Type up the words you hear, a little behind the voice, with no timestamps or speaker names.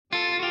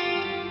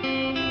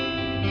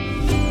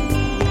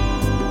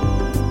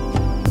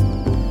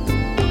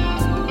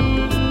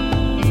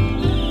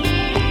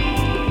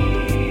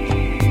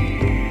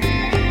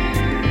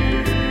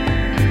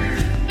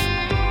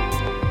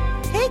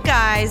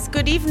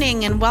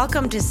evening and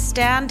welcome to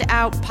Stand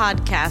Out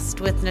Podcast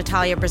with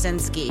Natalia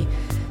Brzezinski.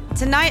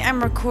 Tonight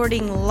I'm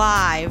recording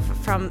live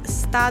from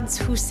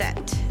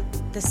Stadshuset,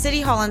 the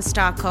city hall in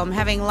Stockholm,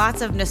 having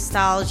lots of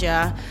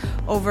nostalgia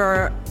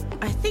over,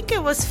 I think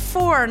it was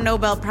 4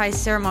 Nobel Prize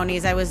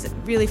ceremonies I was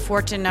really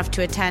fortunate enough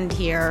to attend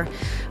here.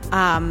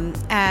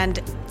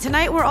 And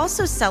tonight we're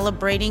also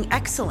celebrating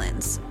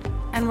excellence,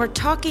 and we're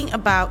talking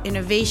about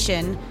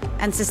innovation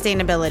and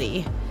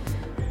sustainability.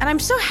 And I'm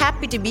so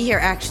happy to be here,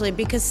 actually,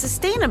 because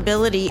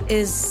sustainability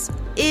is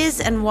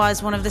and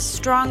was one of the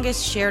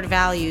strongest shared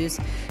values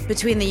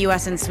between the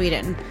U.S. and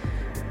Sweden.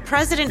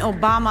 President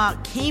Obama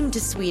came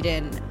to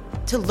Sweden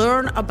to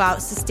learn about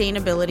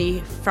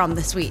sustainability from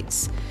the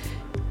Swedes.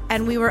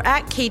 And we were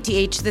at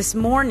KTH this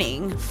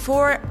morning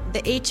for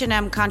the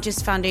H&M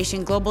Conscious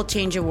Foundation Global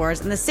Change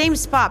Awards, in the same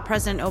spot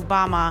President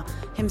Obama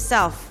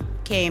himself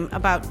came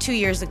about 2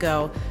 years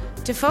ago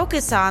to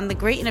focus on the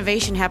great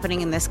innovation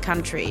happening in this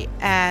country.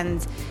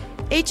 And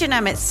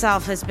H&M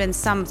itself has been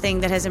something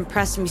that has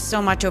impressed me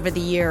so much over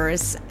the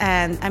years,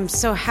 and I'm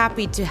so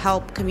happy to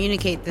help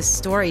communicate this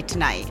story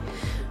tonight.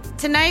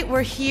 Tonight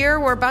we're here,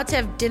 we're about to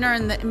have dinner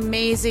in the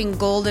amazing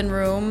Golden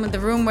Room, the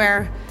room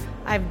where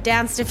I've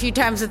danced a few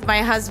times with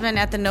my husband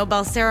at the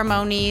Nobel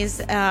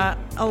ceremonies,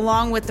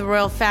 along with the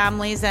royal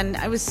families, and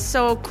it was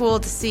so cool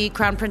to see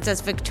Crown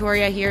Princess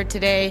Victoria here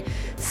today,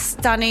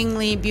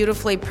 stunningly,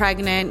 beautifully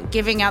pregnant,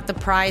 giving out the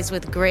prize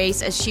with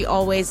grace, as she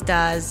always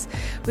does.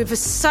 We have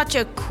such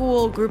a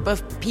cool group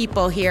of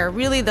people here,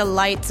 really the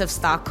lights of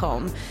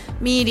Stockholm.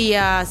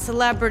 Media,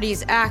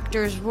 celebrities,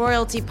 actors,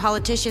 royalty,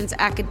 politicians,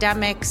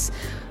 academics,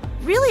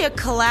 really a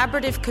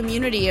collaborative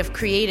community of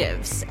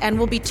creatives, and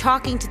we'll be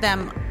talking to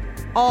them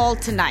all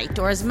tonight,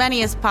 or as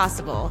many as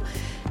possible.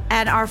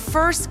 And our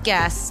first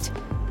guest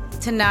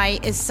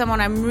tonight is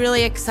someone I'm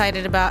really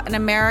excited about, an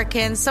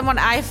American, someone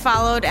I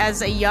followed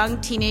as a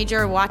young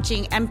teenager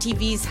watching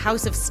MTV's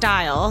House of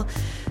Style,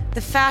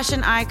 the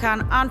fashion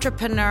icon,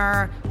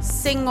 entrepreneur,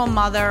 single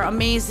mother,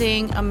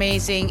 amazing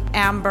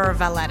Amber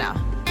Valletta.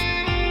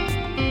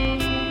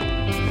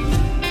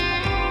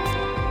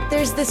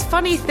 There's this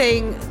funny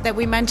thing that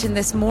we mentioned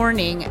this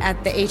morning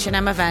at the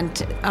H&M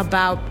event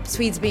about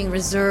Swedes being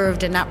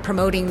reserved and not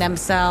promoting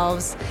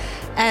themselves.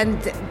 And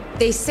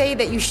they say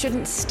that you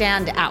shouldn't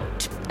stand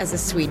out as a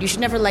Swede. You should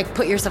never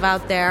put yourself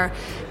out there.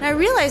 And I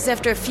realized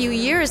after a few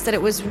years that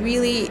it was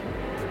really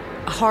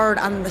hard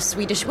on the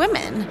Swedish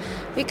women,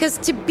 because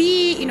to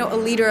be, a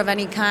leader of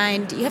any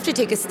kind, you have to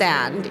take a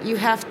stand. You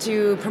have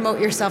to promote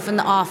yourself in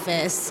the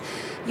office.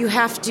 You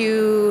have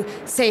to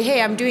say,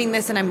 hey, I'm doing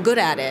this and I'm good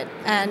at it.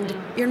 And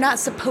you're not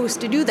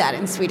supposed to do that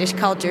in Swedish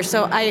culture.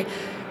 So I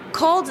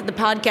called the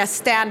podcast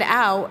Stand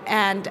Out,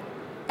 and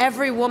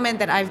every woman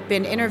that I've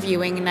been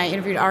interviewing, and I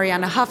interviewed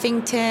Ariana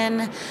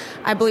Huffington,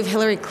 I believe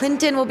Hillary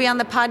Clinton will be on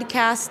the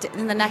podcast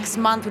in the next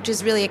month, which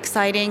is really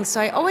exciting.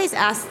 So I always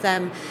ask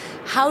them,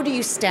 how do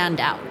you stand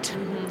out?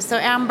 Mm-hmm. So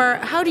Amber,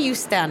 how do you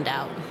stand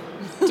out?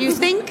 Do you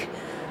think?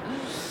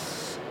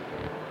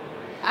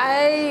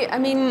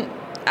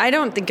 I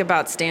don't think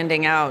about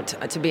standing out,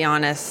 to be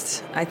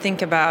honest. I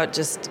think about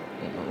just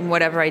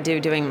whatever I do,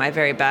 doing my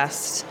very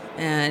best.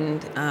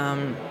 And,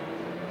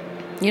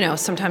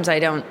 sometimes I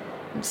don't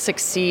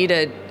succeed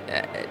at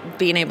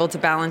being able to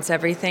balance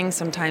everything.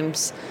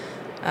 Sometimes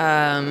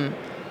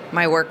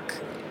my work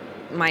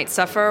might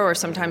suffer, or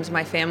sometimes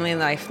my family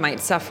life might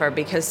suffer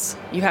because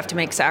you have to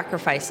make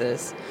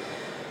sacrifices.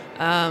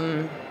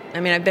 I've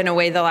been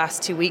away the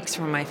last 2 weeks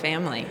from my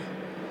family.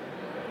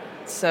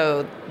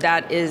 So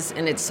that is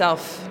in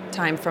itself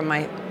time from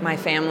my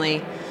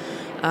family.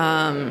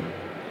 And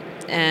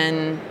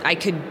I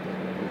could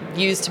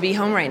use to be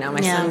home right now.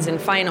 My son's in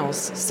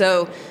finals.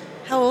 So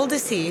how old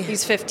is he?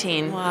 He's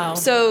 15. Wow.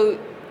 So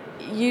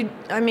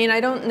I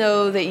don't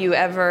know that you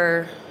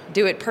ever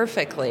do it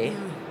perfectly.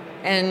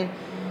 And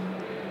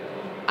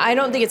I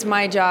don't think it's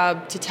my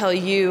job to tell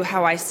you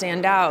how I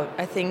stand out.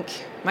 I think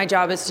my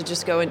job is to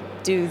just go and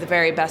do the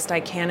very best I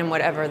can in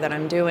whatever that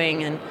I'm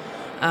doing. And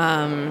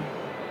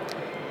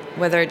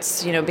whether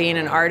it's, being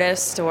an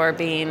artist or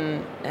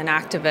being an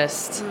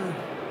activist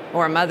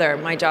or a mother,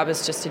 my job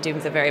is just to do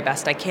the very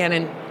best I can.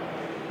 And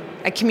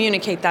I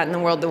communicate that in the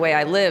world the way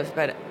I live.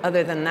 But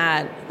other than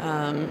that,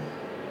 I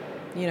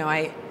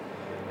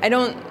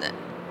don't,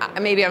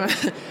 maybe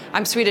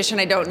I'm Swedish and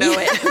I don't know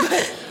it.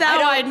 But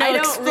that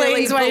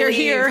explains why you're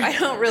here.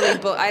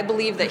 I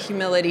believe that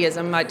humility is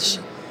a much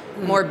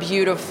more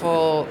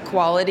beautiful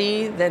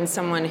quality than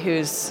someone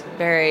who's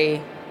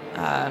very,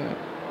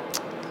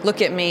 look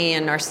at me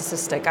and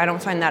narcissistic. I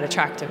don't find that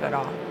attractive at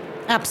all.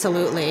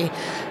 Absolutely.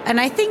 And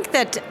I think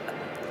that,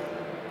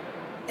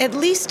 at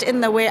least in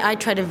the way I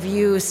try to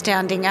view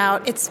standing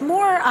out, it's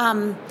more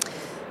a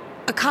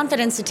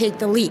confidence to take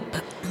the leap.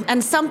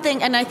 And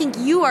I think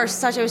I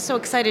was so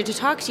excited to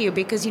talk to you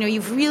because,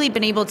 you've really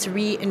been able to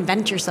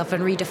reinvent yourself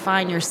and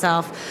redefine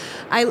yourself.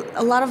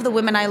 A lot of the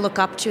women I look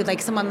up to,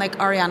 like someone like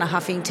Ariana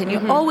Huffington,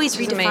 you're always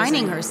She's redefining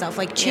amazing. Herself,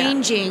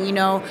 changing,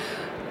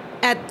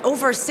 At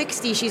over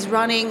 60, she's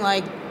running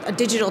a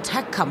digital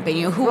tech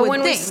company. Who would think?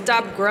 When we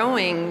stop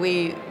growing,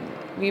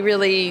 we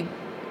really,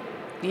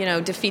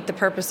 defeat the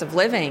purpose of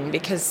living,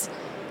 because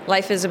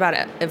life is about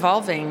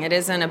evolving. It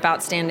isn't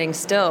about standing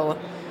still.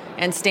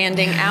 And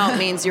standing out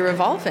means you're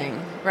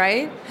evolving,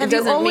 right? Have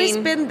you always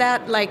been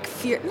that, like,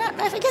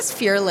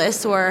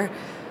 fearless, or...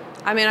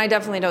 I mean, I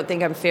definitely don't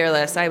think I'm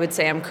fearless. I would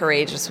say I'm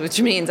courageous, which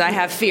means I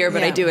have fear,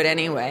 but I do it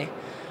anyway.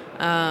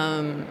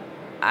 I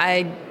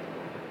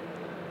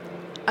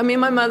mean,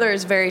 my mother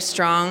is very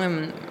strong,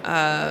 and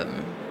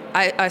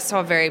I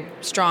saw very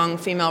strong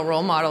female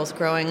role models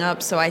growing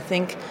up, so I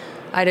think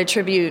I'd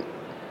attribute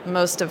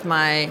most of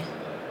my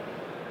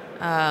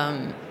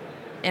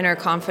inner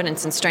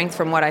confidence and strength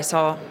from what I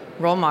saw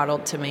role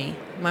modeled to me.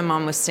 My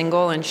mom was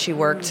single, and she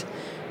worked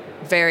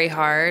very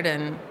hard,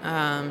 and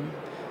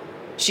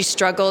she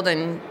struggled,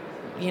 and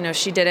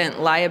she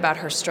didn't lie about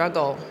her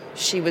struggle.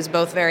 She was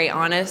both very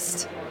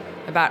honest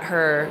about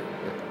her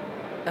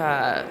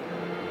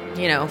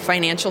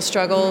financial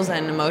struggles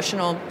and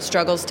emotional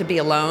struggles to be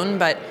alone,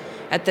 but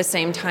at the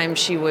same time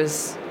she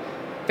was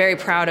very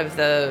proud of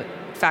the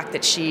fact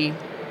that she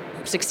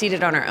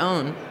succeeded on her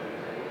own.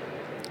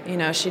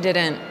 She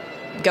didn't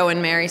go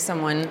and marry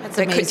someone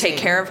that could take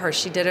care of her.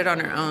 She did it on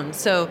her own.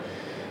 So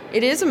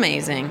it is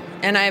amazing.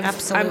 And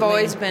I've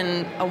always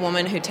been a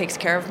woman who takes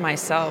care of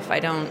myself. I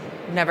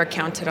never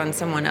counted on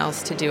someone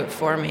else to do it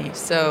for me.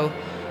 So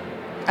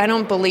I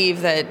don't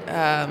believe that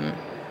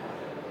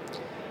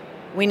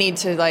we need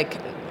to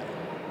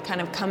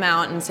kind of come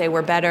out and say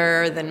we're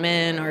better than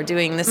men or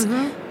doing this.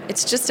 Mm-hmm.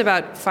 It's just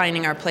about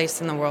finding our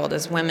place in the world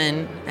as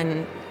women.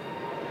 And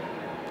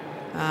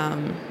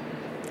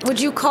would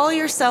you call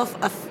yourself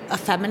a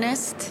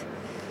feminist?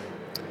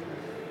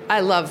 I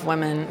love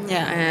women.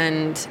 Yeah.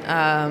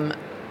 And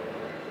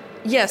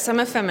yes, I'm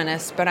a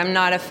feminist, but I'm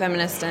not a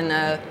feminist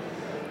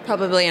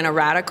probably in a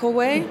radical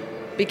way,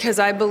 because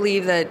I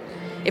believe that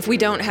if we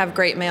don't have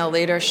great male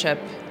leadership,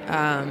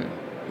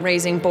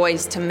 raising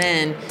boys to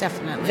men,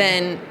 definitely,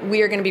 then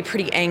we are going to be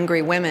pretty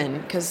angry women,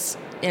 because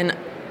in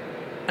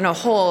a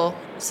whole,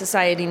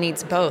 society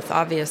needs both,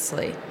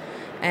 obviously.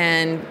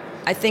 And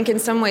I think in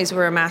some ways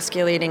we're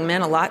emasculating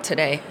men a lot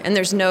today, and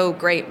there's no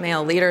great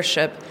male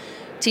leadership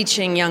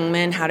teaching young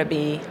men how to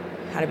be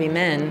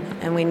men,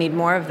 and we need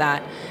more of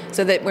that,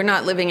 so that we're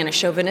not living in a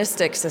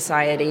chauvinistic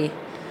society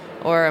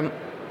or a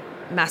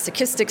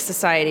masochistic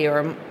society or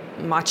a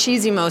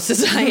machismo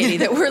society,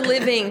 that we're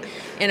living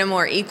in a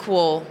more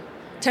equal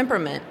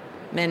temperament,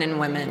 men and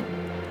women.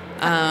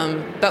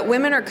 But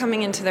women are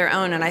coming into their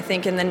own, and I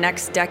think in the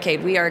next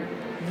decade we are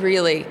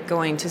really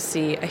going to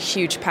see a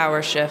huge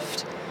power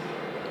shift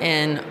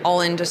in all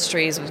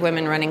industries, with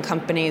women running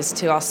companies,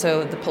 to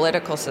also the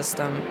political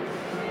system.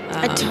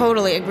 I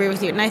totally agree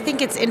with you. And I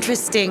think it's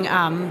interesting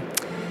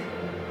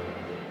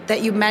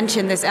that you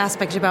mentioned this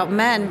aspect about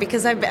men,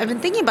 because I've been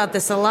thinking about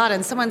this a lot.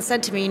 And someone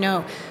said to me,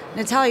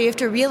 Natalia, you have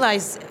to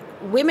realize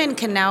women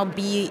can now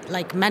be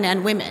like men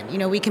and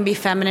women. We can be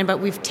feminine, but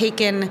we've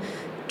taken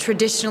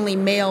traditionally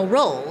male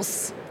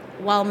roles,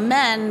 while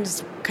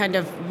men's kind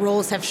of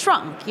roles have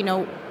shrunk.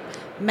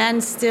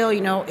 Men still,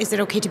 is it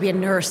okay to be a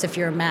nurse if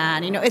you're a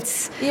man?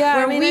 It's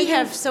where we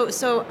have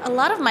so a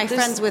lot of my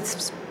friends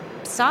with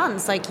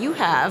sons like you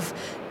have,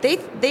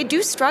 they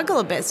do struggle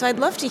a bit. So I'd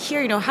love to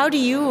hear, how do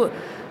you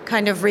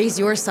kind of raise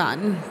your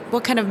son?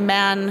 What kind of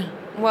man?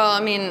 Well, I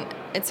mean,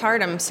 it's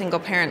hard. I'm a single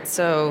parent,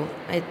 so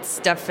it's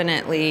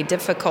definitely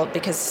difficult,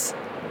 because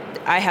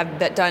I have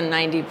done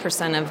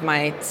 90% of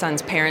my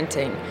son's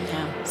parenting.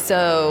 Yeah.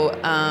 So,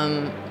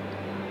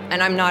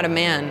 and I'm not a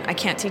man. I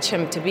can't teach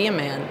him to be a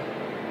man.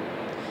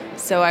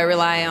 So I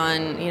rely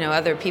on,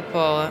 other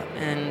people,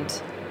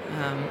 and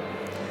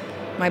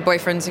my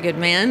boyfriend's a good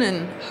man,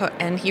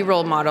 and he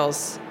role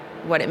models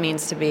what it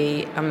means to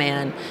be a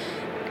man.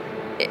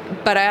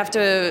 But I have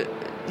to,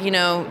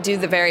 do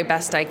the very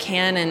best I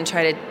can and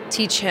try to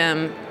teach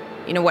him,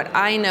 what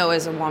I know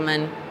as a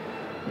woman,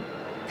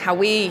 how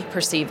we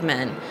perceive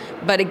men.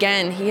 But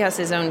again, he has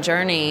his own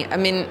journey. I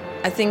mean,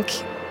 I think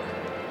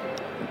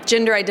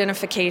gender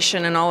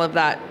identification and all of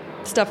that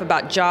stuff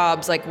about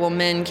jobs, like, well,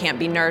 men can't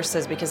be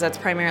nurses because that's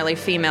primarily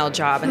female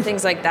job, and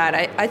things like that.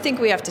 I think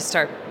we have to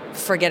start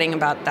forgetting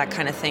about that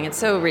kind of thing. It's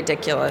so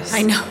ridiculous.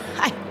 I know.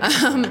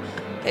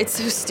 It's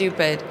so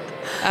stupid.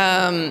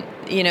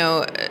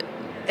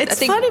 It's I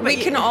think funny, we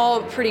can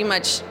all pretty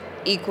much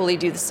equally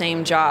do the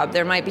same job.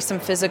 There might be some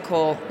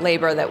physical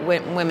labor that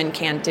women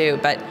can't do,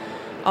 but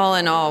all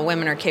in all,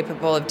 women are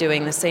capable of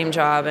doing the same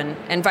job,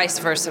 and vice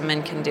versa,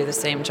 men can do the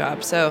same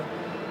job. So,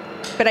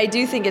 but I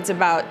do think it's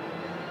about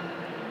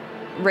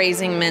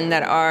raising men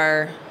that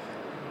are,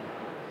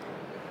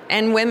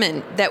 and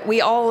women, that we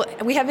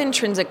have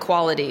intrinsic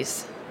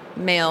qualities,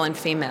 male and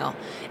female.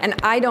 And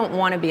I don't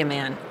want to be a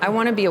man. I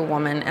want to be a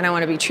woman, and I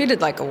want to be treated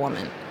like a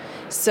woman.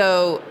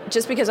 So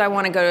just because I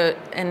want to go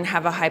and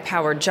have a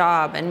high-powered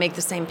job and make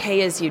the same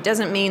pay as you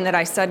doesn't mean that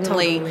I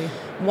suddenly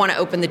want to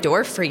open the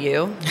door for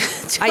you.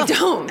 I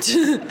don't.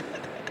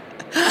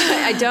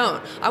 I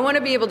don't. I want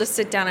to be able to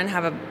sit down and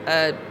have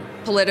a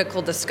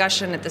political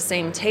discussion at the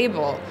same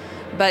table.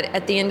 But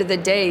at the end of the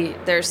day,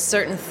 there's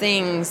certain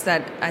things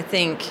that I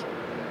think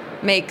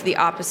make the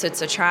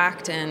opposites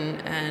attract,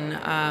 and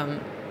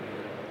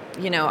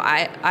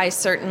I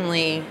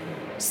certainly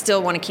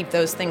still want to keep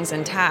those things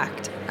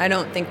intact. I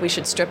don't think we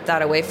should strip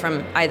that away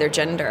from either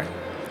gender.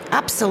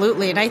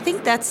 Absolutely. And I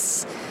think it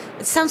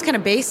sounds kind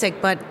of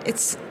basic, but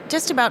it's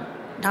just about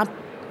not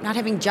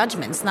having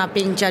judgments, not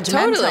being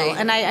judgmental. Totally.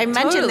 And I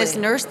mentioned this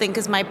nurse thing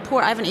because I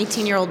have an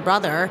 18-year-old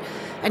brother,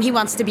 and he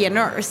wants to be a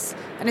nurse,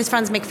 and his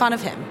friends make fun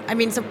of him. I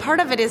mean, so part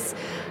of it is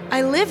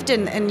I lived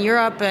in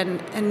Europe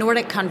and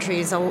Nordic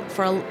countries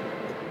for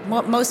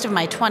most of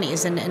my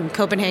 20s, in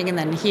Copenhagen, and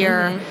then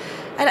here. Mm-hmm.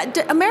 And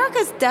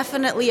America's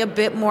definitely a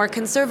bit more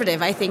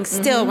conservative, I think,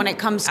 still, when it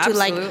comes to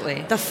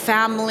like the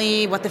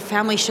family, what the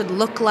family should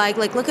look like.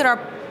 Like, look at our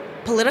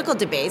political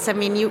debates. I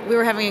mean, we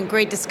were having a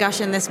great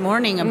discussion this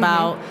morning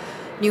about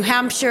New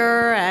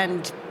Hampshire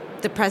and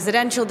the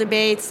presidential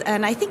debates.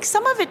 And I think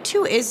some of it,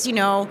 too, is,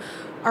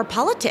 our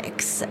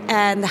politics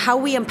and how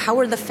we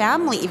empower the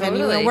family. Even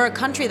we're a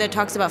country that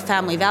talks about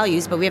family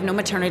values, but we have no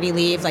maternity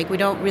leave. Like, we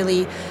don't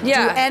really do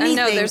anything.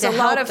 No, there's a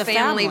lot of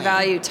family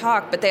value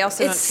talk, but they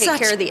also don't take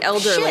care of the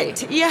elderly.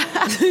 Shit. Yeah,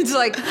 it's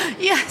like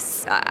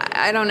yes.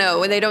 I don't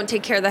know. They don't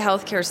take care of the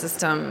healthcare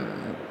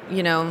system.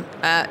 I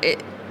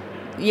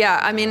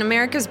mean,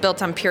 America's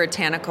built on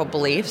puritanical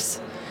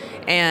beliefs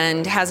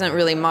and hasn't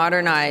really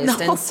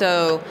modernized, and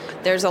so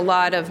there's a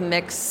lot of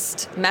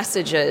mixed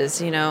messages.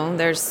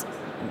 There's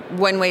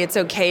one way it's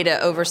okay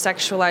to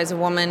over-sexualize a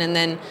woman, and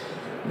then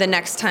the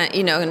next time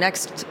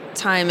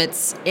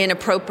it's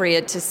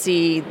inappropriate to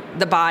see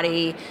the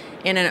body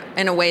in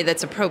a way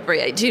that's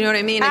appropriate. Do you know what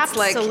I mean?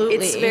 Absolutely.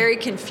 It's very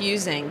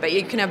confusing, but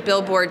you can have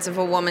billboards of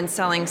a woman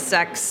selling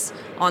sex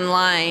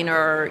online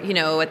or,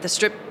 at the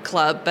strip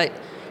club, but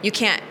you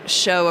can't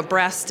show a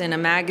breast in a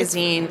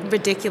magazine. It's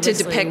ridiculously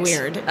to depict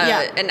weird.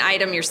 An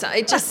item yourself.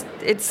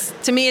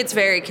 To me, it's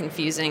very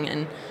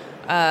confusing,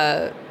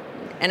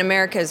 and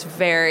America is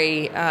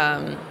very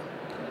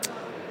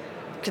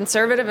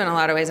conservative in a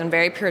lot of ways and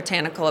very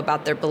puritanical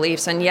about their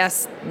beliefs. And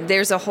yes,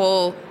 there's a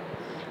whole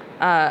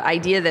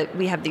idea that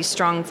we have these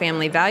strong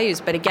family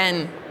values, but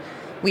again,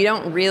 we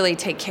don't really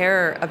take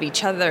care of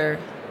each other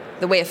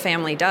the way a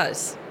family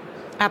does.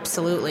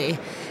 Absolutely.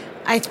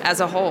 As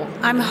a whole.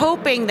 I'm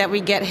hoping that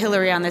we get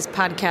Hillary on this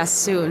podcast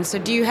soon. So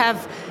do you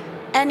have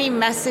any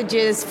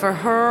messages for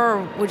her,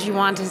 or would you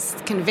want to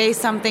convey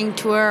something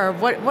to her? Or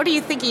what are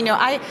you thinking?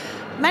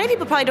 Many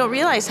people probably don't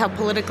realize how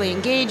politically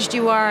engaged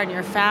you are, and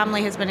your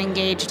family has been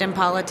engaged in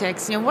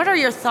politics. What are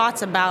your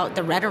thoughts about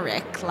the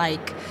rhetoric?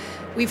 Like,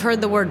 we've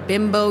heard the word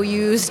bimbo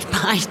used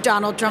by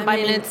Donald Trump. I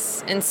mean,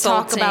 it's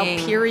insulting. Talk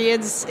about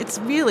periods. It's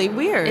really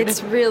weird.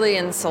 It's really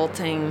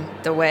insulting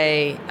the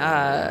way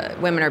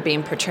women are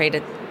being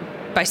portrayed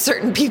by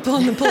certain people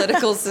in the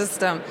political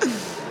system.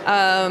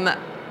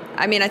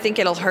 I think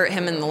it'll hurt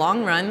him in the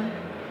long run.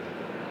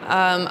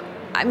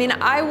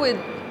 I would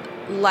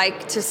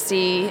like to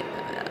see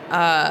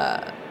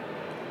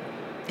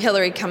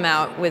Hillary come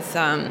out with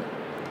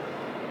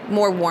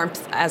more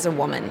warmth as a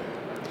woman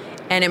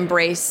and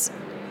embrace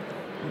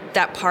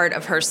that part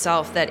of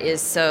herself that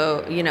is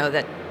so,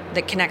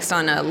 that connects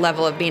on a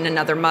level of being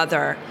another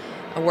mother,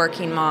 a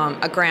working mom,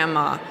 a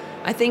grandma.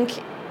 I think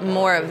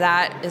more of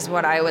that is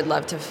what I would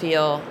love to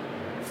feel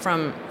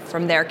from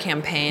their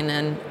campaign,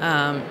 and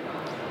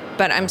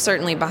but I'm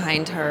certainly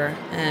behind her,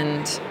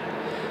 and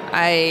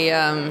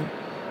I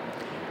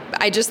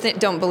just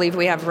don't believe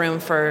we have room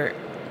for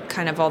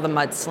kind of all the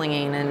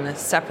mudslinging and the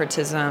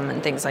separatism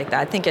and things like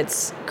that. I think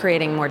it's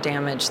creating more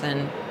damage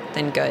than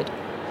good.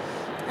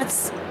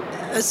 That's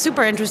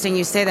super interesting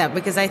you say that,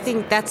 because I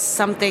think that's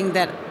something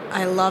that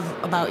I love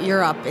about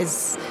Europe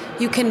is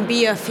you can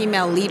be a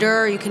female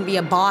leader, you can be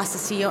a boss, a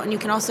CEO, and you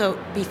can also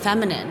be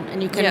feminine,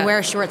 and you can wear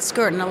a short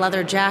skirt and a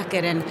leather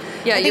jacket. And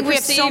I think we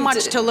have so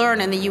much to learn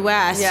in the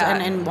U.S.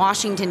 and in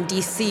Washington,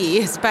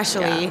 D.C.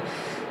 especially.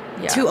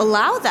 Yeah. To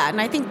allow that. And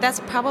I think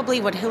that's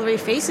probably what Hillary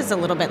faces a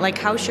little bit. Like,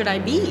 how should I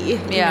be?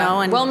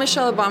 Well,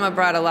 Michelle Obama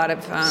brought a lot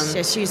of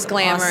she's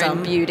glamour awesome.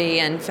 And beauty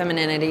and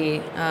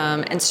femininity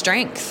and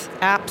strength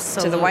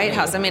to the White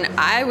House. I mean,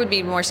 I would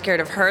be more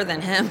scared of her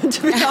than him,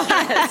 to be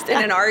honest,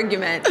 in an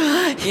argument.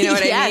 You know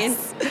what I mean?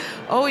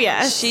 Oh,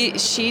 yes.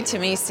 She to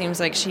me seems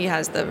like she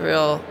has the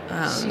real...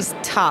 she's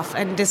tough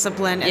and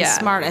disciplined and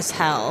smart as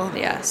hell.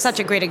 Yes. Such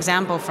a great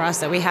example for us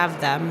that we have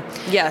them.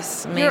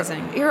 Yes,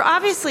 amazing. You're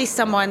obviously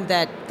someone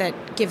that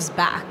gives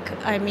back.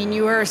 I mean,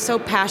 you were so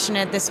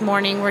passionate this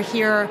morning. We're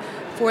here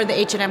for the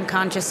H&M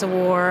Conscious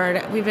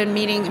Award. We've been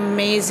meeting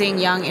amazing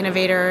young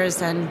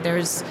innovators, and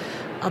there's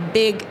a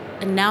big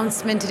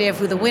announcement today of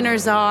who the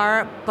winners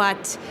are.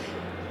 But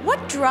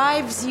what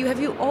drives you?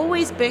 Have you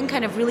always been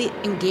kind of really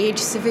engaged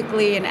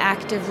civically and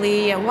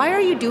actively? And why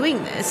are you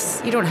doing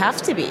this? You don't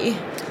have to be.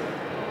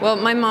 Well,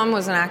 my mom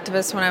was an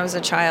activist when I was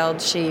a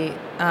child. She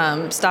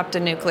stopped a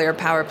nuclear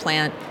power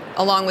plant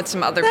along with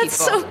some other people.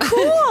 That's so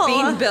cool.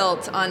 Being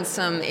built on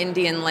some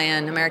Indian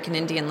land, American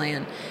Indian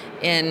land,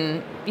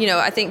 in,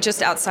 I think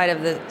just outside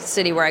of the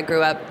city where I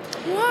grew up.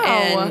 Wow.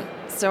 And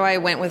so I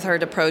went with her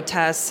to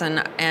protests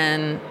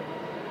and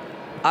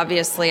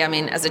obviously, I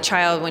mean, as a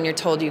child, when you're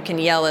told you can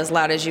yell as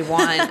loud as you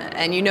want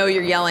and you know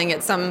you're yelling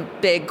at some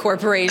big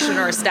corporation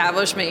or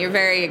establishment, you're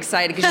very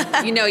excited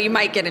because you know you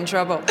might get in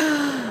trouble.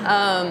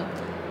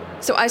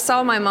 So I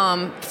saw my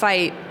mom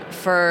fight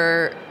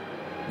for,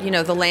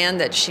 the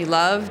land that she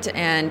loved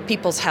and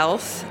people's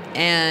health.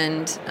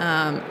 And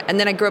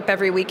then I grew up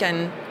every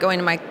weekend going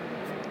to my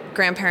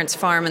grandparents'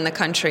 farm in the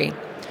country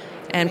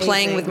and Amazing.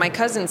 Playing with my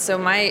cousins. So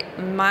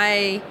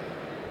my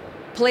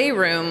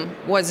playroom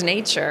was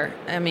nature.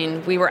 I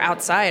mean, we were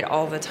outside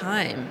all the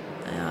time.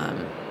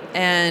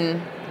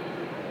 And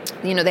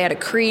they had a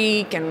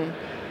creek and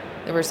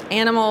there was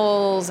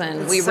animals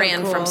and we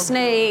ran from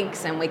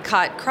snakes and we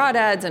caught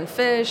crawdads and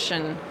fish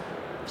and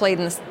played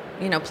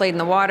in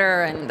the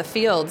water and the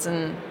fields,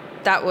 and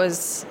that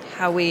was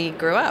how we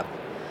grew up.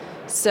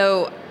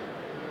 So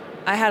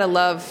I had a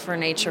love for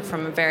nature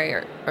from a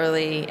very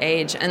early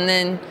age. And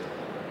then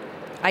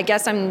I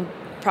guess I'm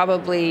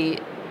probably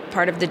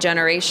part of the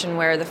generation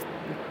where the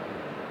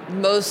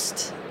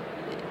most,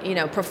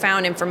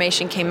 profound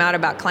information came out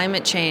about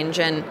climate change.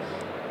 And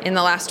in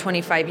the last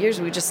 25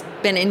 years, we've just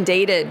been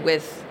inundated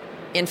with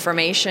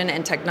information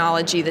and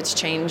technology that's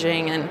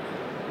changing. And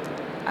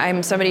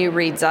I'm somebody who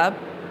reads up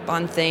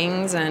on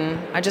things, and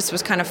I just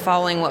was kind of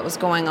following what was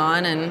going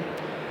on and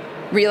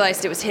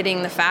realized it was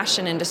hitting the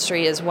fashion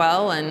industry as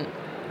well. And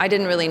I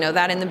didn't really know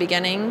that in the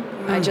beginning.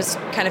 I just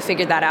kind of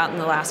figured that out in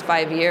the last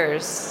 5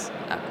 years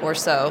or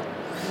so.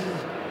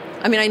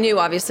 I mean, I knew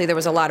obviously there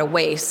was a lot of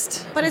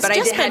waste, but it's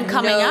just been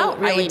coming out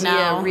really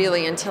now.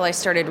 Really, until I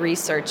started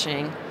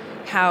researching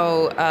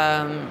how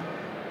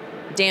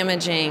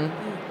damaging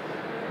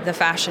the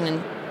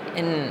fashion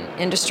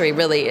industry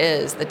really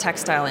is, the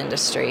textile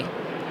industry.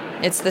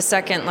 It's the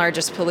second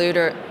largest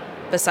polluter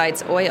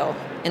besides oil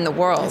in the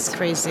world. That's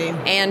crazy.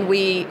 And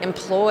we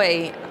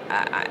employ,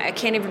 I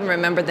can't even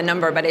remember the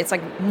number, but it's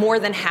like more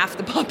than half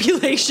the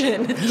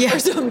population or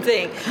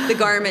something, the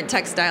garment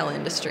textile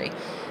industry.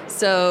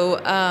 So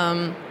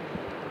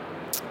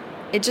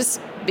it just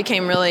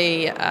became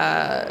really,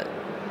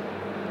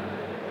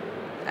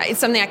 it's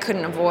something I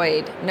couldn't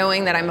avoid,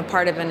 knowing that I'm a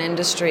part of an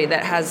industry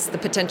that has the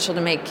potential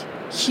to make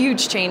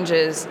huge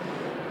changes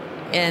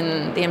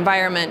in the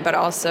environment, but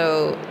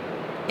also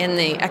in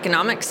the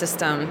economic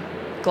system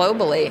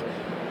globally.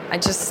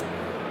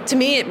 To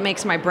me, it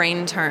makes my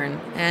brain turn.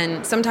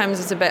 And sometimes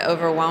it's a bit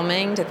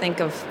overwhelming to think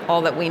of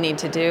all that we need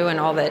to do and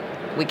all that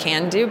we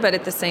can do. But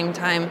at the same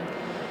time,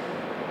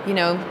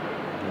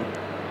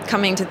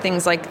 coming to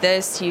things like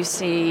this, you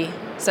see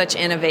such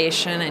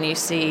innovation and you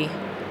see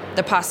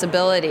the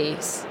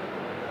possibilities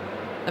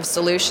of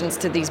solutions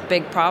to these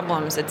big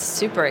problems. It's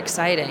super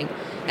exciting.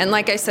 And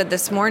like I said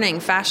this morning,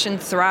 fashion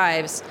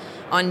thrives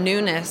on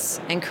newness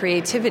and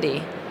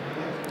creativity.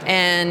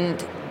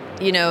 And,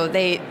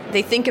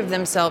 they think of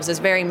themselves as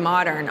very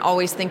modern,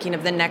 always thinking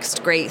of the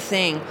next great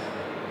thing.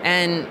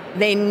 And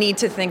they need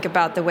to think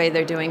about the way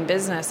they're doing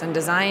business and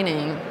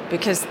designing,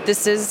 because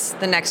this is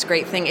the next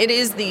great thing. It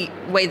is the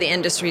way the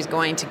industry is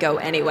going to go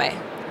anyway.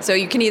 So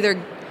you can either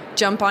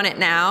jump on it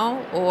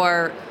now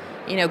or,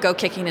 go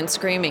kicking and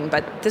screaming.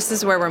 But this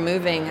is where we're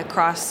moving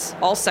across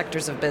all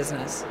sectors of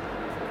business.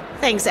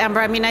 Thanks,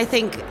 Amber. I mean, I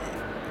think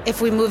if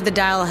we move the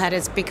dial ahead,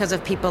 it's because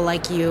of people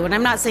like you. And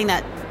I'm not saying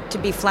that to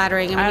be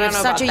flattering. I mean, you have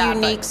such a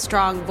unique,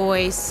 strong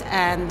voice,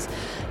 and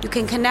you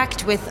can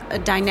connect with a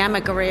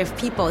dynamic array of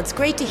people. It's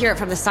great to hear it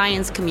from the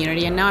science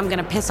community, and now I'm going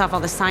to piss off all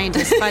the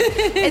scientists, but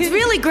it's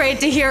really great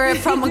to hear it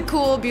from a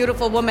cool,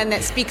 beautiful woman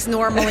that speaks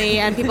normally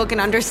and people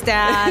can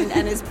understand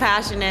and is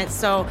passionate.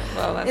 So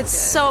it's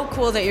so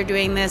cool that you're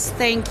doing this.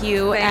 Thank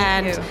you.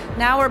 Thank you.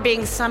 Now we're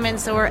being summoned,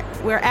 so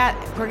we're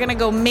going to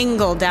go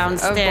mingle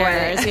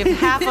downstairs. Oh, we have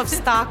half of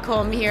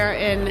Stockholm here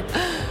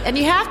and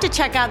you have to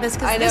check out this,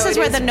 because this is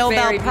where the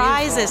Nobel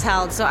Prize is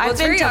held. So I've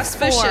been to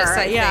auspicious, 4.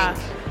 I think.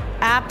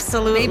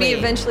 Absolutely. Maybe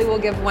eventually we'll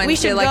give one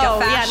to like a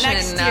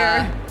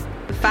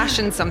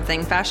fashion,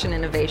 fashion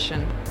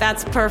innovation.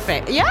 That's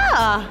perfect.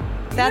 Yeah,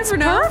 that's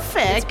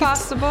perfect. It's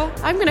possible.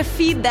 I'm going to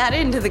feed that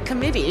into the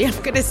committee. I'm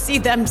going to see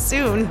them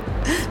soon.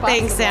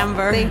 Thanks,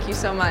 Amber. Thank you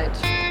so much.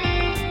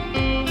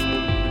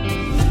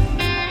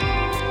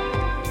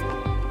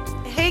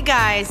 Hey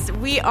guys,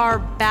 we are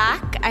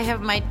back. I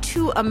have my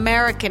 2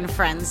 American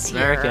friends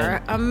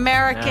here.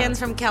 Americans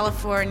from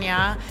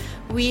California.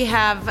 We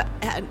have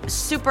a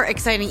super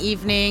exciting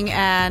evening,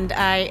 and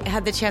I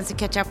had the chance to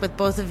catch up with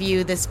both of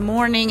you this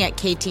morning at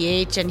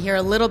KTH and hear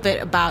a little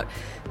bit about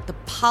the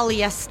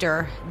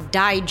polyester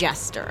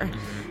digester.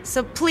 Mm-hmm.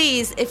 So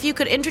please, if you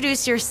could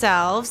introduce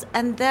yourselves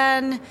and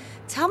then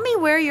tell me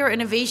where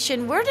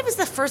was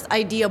the first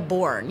idea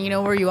born?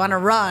 Were you on a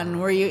run?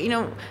 Were you,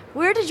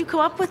 where did you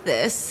come up with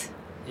this?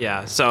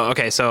 Yeah,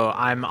 so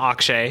I'm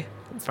Akshay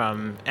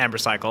from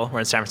Ambercycle. We're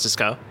in San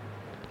Francisco.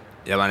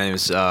 Yeah, my name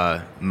is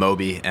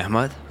Moby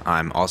Ahmed.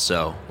 I'm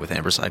also with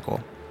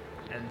Ambercycle.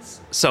 And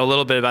so a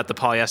little bit about the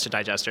polyester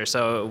digester.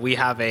 So we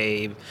have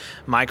a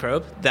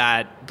microbe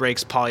that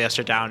breaks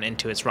polyester down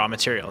into its raw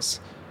materials.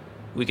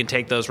 We can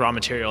take those raw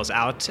materials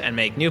out and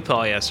make new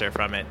polyester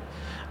from it.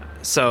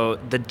 So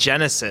the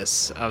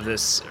genesis of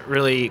this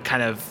really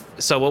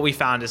so what we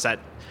found is that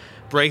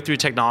breakthrough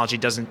technology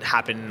doesn't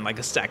happen in like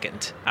a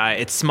second.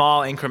 It's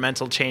small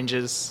incremental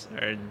changes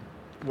or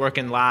work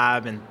in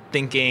lab and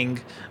thinking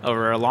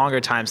over a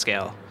longer time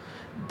scale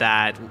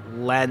that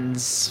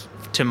lends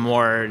to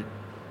more,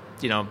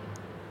 the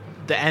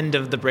end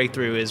of the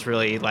breakthrough is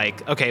really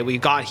like, okay, we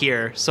got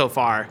here so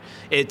far.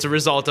 It's a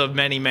result of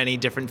many, many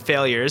different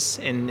failures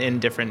in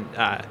different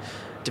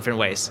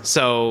ways.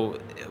 So,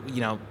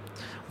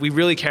 we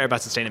really care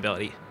about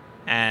sustainability.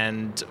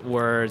 And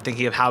we're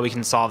thinking of how we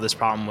can solve this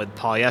problem with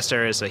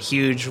polyester as a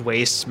huge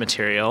waste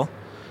material,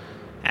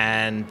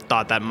 and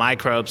thought that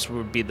microbes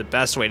would be the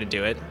best way to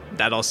do it.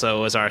 That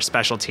also was our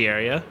specialty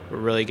area. We're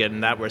really good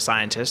in that. We're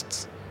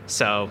scientists.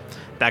 So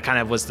that kind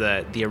of was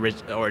the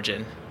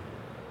origin.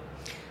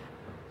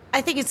 I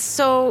think it's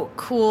so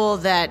cool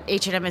that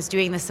H&M is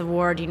doing this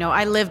award.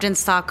 I lived in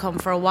Stockholm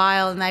for a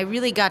while, and I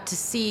really got to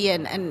see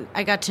and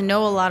I got to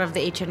know a lot of the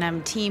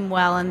H&M team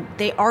well, and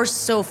they are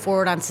so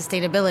forward on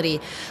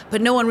sustainability,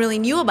 but no one really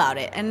knew about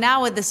it. And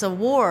now with this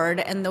award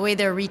and the way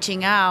they're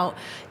reaching out,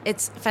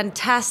 it's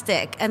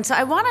fantastic. And so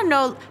I want to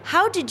know,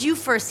 how did you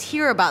first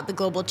hear about the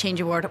Global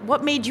Change Award?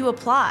 What made you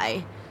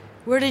apply?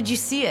 Where did you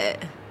see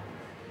it?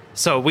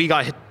 So we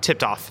got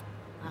tipped off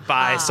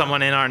by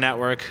someone in our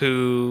network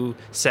who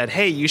said,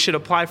 hey, you should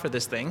apply for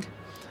this thing.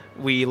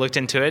 We looked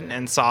into it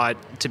and saw it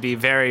to be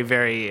very,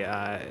 very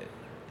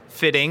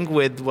fitting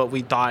with what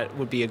we thought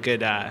would be a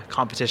good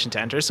competition to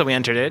enter. So we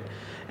entered it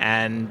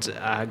and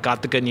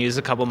got the good news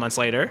a couple months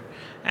later,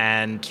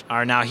 and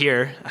are now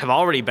here, have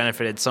already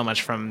benefited so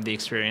much from the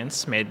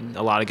experience, made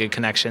a lot of good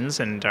connections,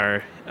 and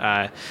are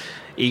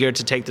eager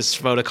to take this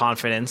vote of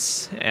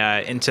confidence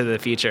into the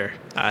future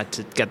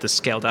to get this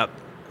scaled up.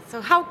 So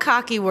how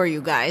cocky were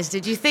you guys?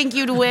 Did you think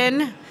you'd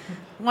win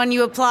when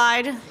you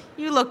applied?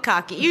 You look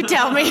cocky. You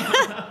tell me.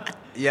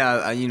 Yeah,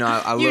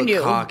 I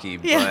look cocky,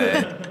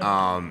 but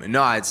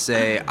no, I'd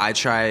say I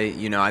try,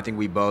 I think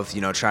we both,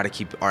 try to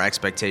keep our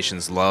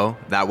expectations low.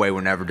 That way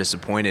we're never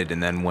disappointed.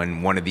 And then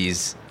when one of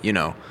these,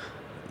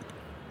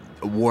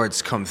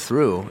 awards come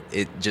through,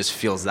 it just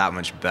feels that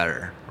much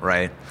better,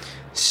 right?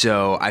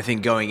 So I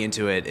think going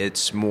into it,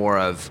 it's more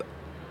of,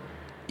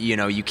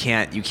 you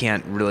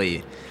can't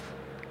really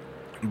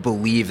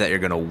believe that you're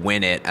going to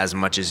win it as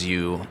much as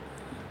you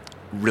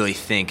really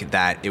think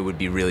that it would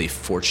be really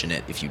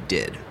fortunate if you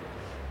did.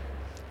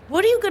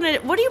 What are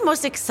you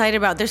most excited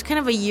about? There's kind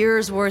of a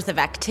year's worth of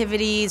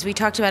activities. We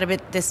talked about a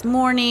bit this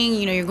morning.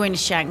 You're going to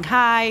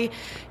Shanghai.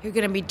 You're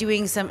going to be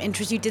doing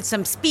you did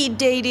some speed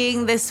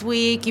dating this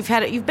week.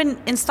 You've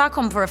been in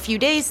Stockholm for a few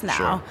days now.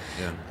 Sure.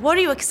 Yeah. What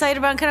are you excited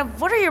about? Kind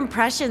of what are your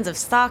impressions of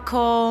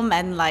Stockholm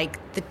and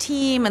like the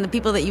team and the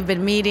people that you've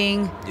been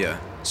meeting? Yeah.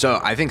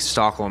 So I think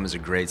Stockholm is a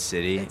great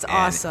city. It's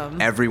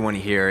awesome. Everyone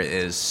here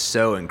is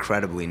so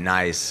incredibly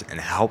nice and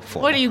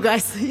helpful. What do you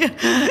guys? Yeah.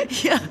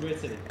 It's a great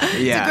city.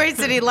 It's a great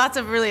city. Lots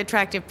of really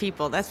attractive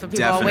people. That's what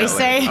people Definitely. always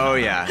say. Oh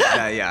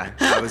yeah.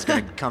 I was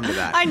gonna come to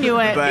that. I knew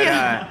it.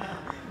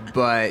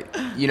 But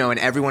and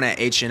everyone at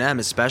H&M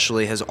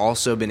especially has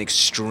also been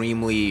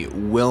extremely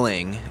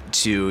willing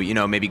to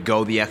maybe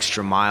go the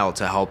extra mile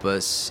to help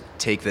us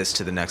take this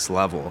to the next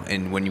level.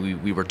 And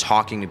when we were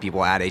talking to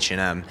people at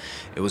H&M,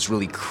 it was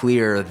really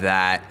clear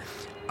that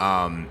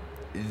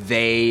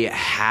they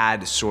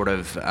had sort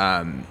of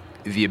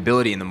the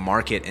ability and the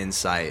market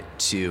insight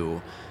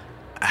to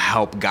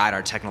help guide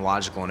our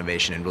technological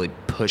innovation and really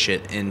push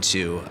it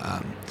into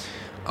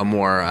a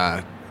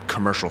more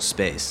commercial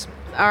space.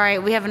 All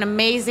right, we have an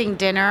amazing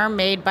dinner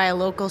made by a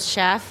local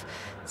chef.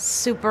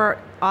 Super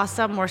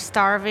awesome. We're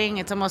starving.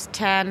 It's almost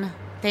 10.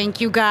 Thank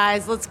you,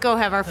 guys. Let's go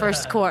have our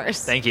first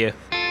course. Thank you.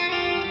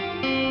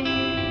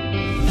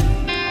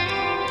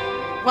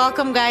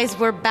 Welcome, guys.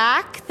 We're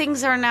back.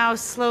 Things are now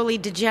slowly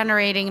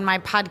degenerating in my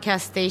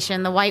podcast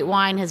station. The white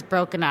wine has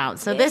broken out.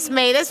 So this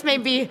may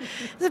be,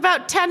 it's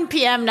about 10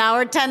 p.m. now,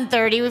 or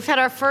 10:30. We've had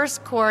our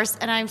first course,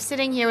 and I'm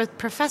sitting here with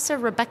Professor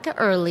Rebecca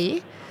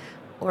Early,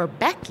 or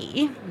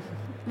Becky,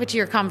 which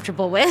you're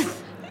comfortable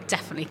with.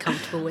 Definitely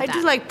comfortable with that. I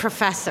do like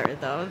Professor,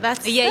 though.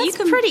 That's you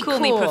can pretty call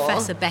cool. me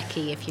Professor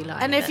Becky if you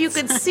like. And if you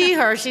could see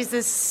her, she's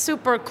this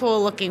super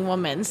cool-looking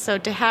woman. So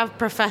to have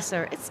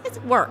Professor,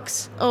 it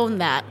works. Own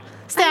that.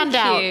 Stand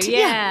out. Thank you.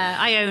 Yeah,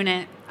 I own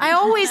it. I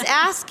always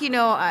ask,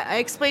 I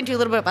explained to you a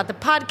little bit about the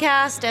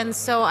podcast, and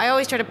so I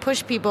always try to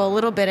push people a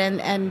little bit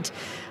and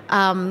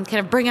kind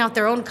of bring out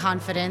their own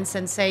confidence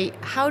and say,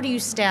 how do you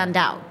stand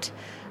out?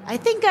 I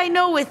think I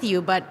know with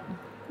you, but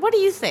what do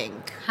you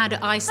think? How do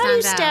I stand out? How do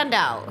you stand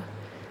out?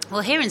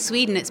 Well, here in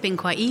Sweden, it's been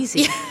quite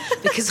easy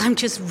because I'm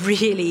just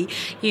really,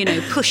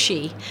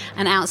 pushy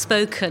and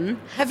outspoken.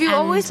 Have you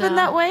always been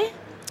that way?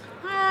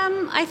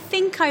 I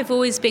think I've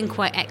always been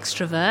quite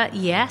extrovert,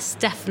 yes,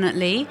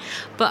 definitely.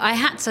 But I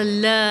had to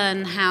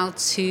learn how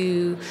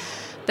to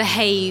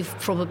behave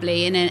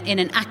probably in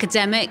an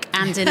academic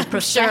and in a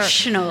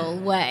professional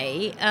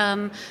way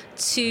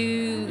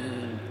to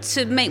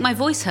make my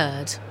voice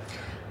heard.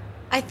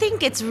 I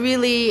think it's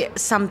really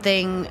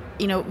something,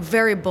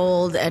 very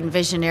bold and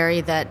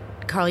visionary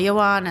that Carl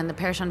Johan and the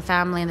Persson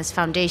family and this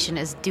foundation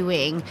is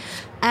doing.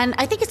 And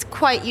I think it's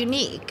quite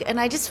unique. And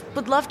I just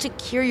would love to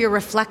hear your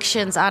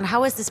reflections on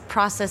how has this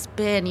process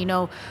been? You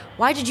know,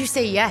 why did you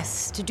say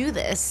yes to do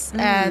this?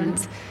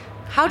 And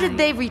how did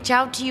they reach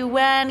out to you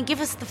when? Give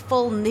us the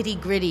full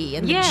nitty-gritty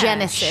and the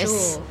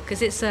genesis. Sure,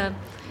 because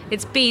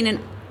it's been an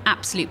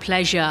absolute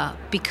pleasure,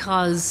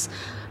 because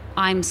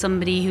I'm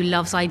somebody who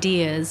loves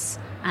ideas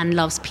and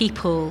loves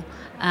people,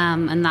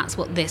 and that's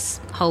what this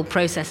whole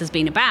process has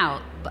been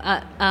about.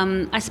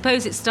 I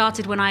suppose it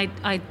started when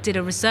I did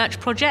a research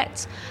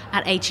project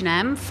at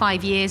H&M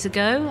 5 years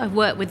ago. I've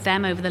worked with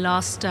them over the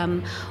last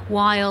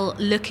while,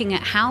 looking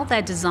at how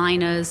their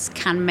designers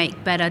can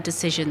make better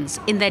decisions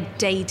in their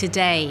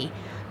day-to-day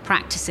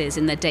practices,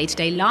 in their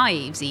day-to-day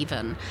lives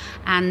even.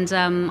 And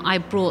I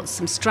brought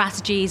some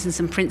strategies and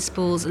some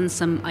principles and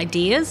some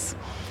ideas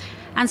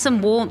and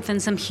some warmth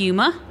and some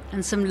humour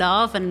and some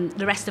love, and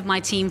the rest of my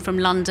team from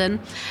London.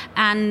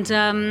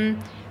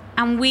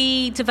 And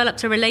we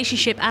developed a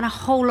relationship and a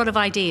whole lot of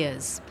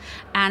ideas.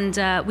 And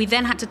we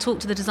then had to talk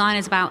to the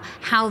designers about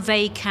how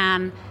they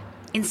can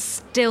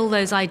instill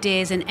those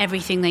ideas in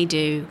everything they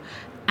do.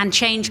 And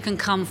change can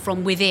come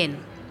from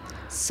within.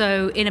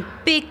 So in a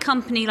big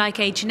company like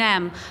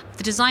H&M,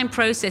 the design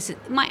process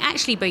might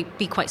actually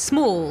be quite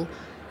small.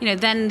 You know,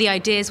 then the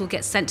ideas will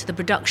get sent to the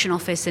production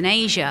office in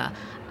Asia,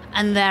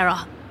 and there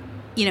are,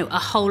 you know, a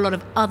whole lot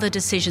of other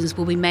decisions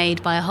will be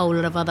made by a whole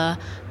lot of other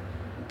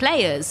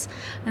players.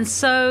 And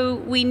so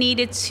we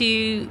needed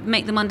to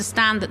make them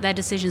understand that their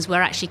decisions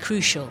were actually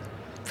crucial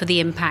for the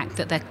impact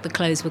that the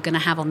clothes were going to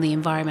have on the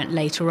environment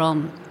later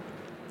on.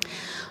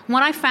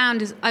 What I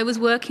found is I was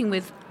working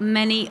with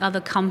many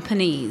other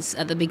companies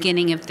at the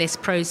beginning of this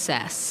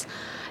process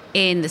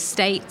in the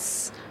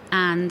States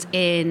and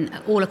in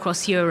all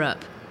across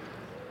Europe.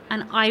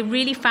 And I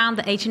really found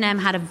that H&M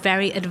had a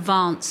very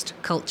advanced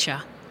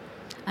culture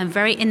and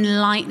very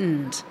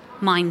enlightened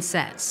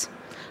mindsets,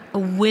 a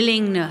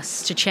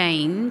willingness to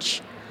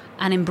change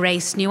and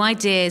embrace new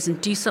ideas and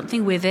do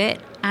something with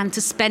it, and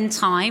to spend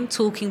time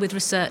talking with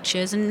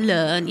researchers and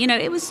learn. You know,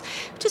 it was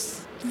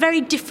just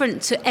very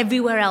different to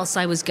everywhere else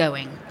I was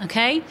going,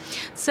 okay?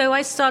 So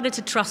I started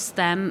to trust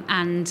them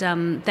and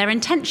their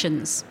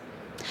intentions.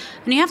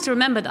 And you have to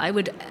remember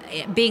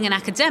that being an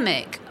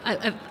academic,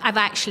 I've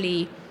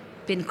actually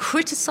been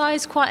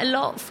criticized quite a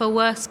lot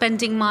for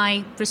spending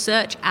my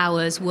research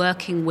hours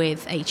working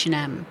with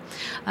H&M,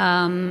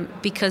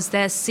 because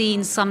they're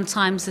seen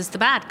sometimes as the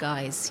bad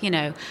guys, you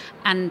know.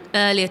 And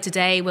earlier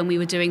today, when we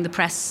were doing the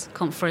press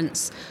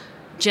conference,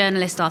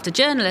 journalist after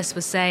journalist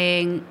was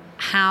saying,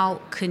 how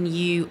can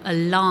you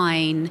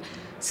align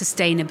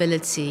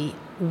sustainability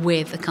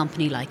with a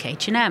company like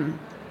H&M?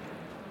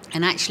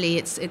 And actually,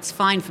 it's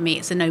fine for me.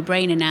 It's a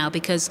no-brainer now,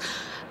 because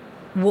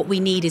what we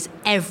need is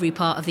every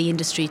part of the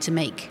industry to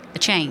make a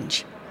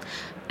change.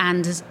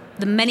 And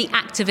the many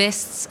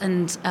activists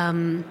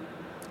and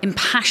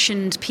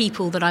impassioned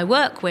people that I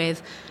work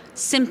with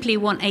simply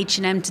want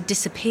H&M to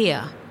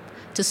disappear,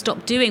 to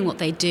stop doing what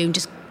they do and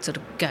just sort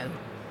of go.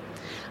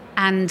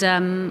 And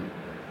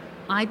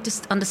I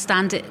just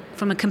understand it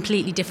from a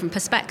completely different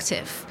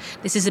perspective.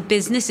 This is a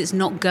business, it's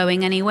not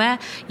going anywhere.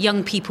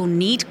 Young people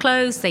need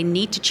clothes, they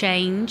need to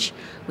change.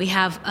 We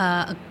have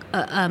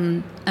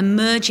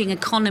emerging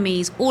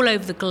economies all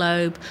over the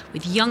globe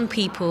with young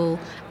people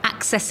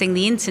accessing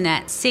the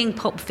internet, seeing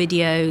pop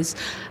videos,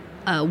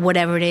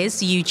 whatever it is,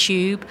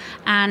 YouTube,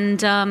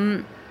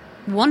 and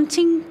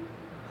wanting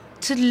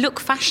to look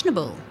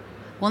fashionable,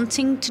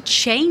 wanting to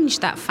change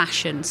that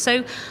fashion.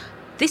 So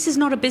this is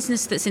not a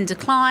business that's in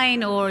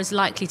decline or is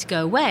likely to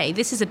go away.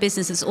 This is a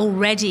business that's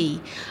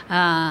already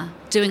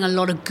doing a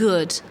lot of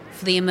good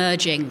for the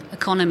emerging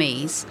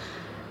economies.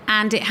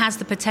 And it has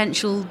the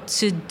potential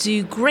to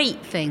do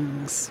great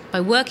things by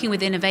working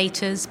with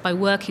innovators, by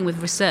working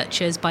with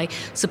researchers, by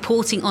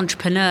supporting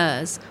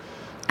entrepreneurs,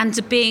 and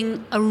to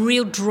being a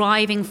real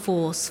driving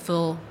force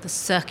for the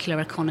circular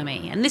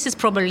economy. And this is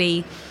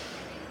probably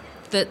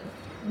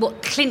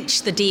what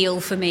clinched the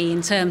deal for me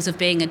in terms of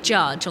being a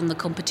judge on the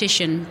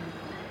competition.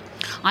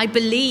 I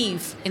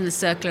believe in the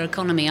circular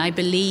economy. I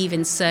believe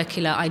in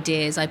circular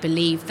ideas. I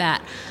believe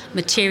that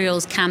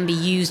materials can be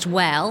used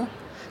well,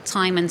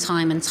 time and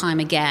time and time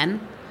again.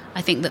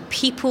 I think that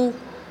people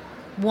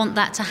want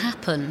that to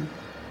happen.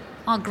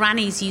 Our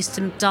grannies used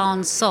to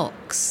darn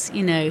socks,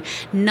 you know.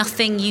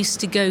 Nothing used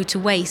to go to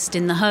waste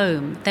in the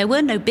home. There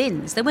were no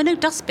bins. There were no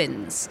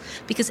dustbins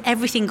because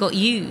everything got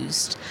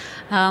used.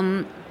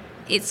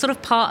 It's sort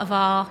of part of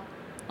our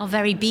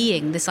very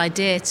being, this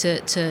idea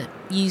to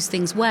use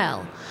things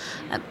well.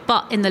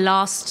 But in the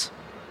last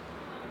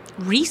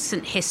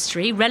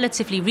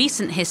relatively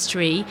recent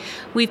history,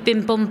 we've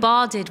been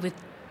bombarded with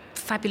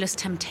fabulous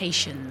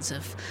temptations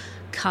of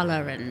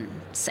colour and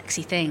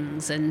sexy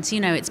things, and, you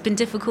know, it's been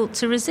difficult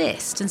to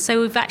resist. And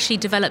so we've actually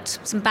developed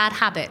some bad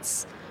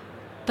habits.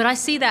 But I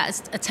see that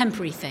as a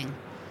temporary thing.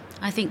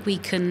 I think we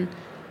can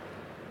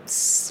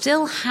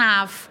still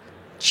have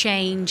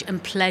change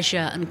and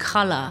pleasure and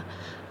colour,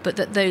 but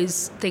that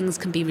those things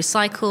can be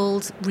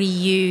recycled,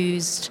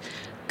 reused,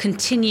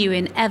 continue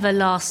in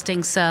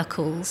everlasting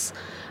circles,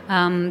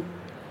 and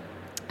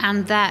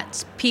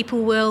that people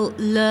will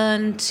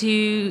learn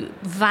to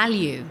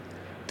value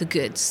the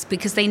goods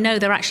because they know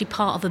they're actually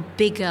part of a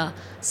bigger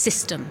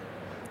system.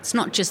 It's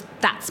not just,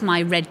 that's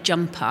my red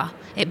jumper,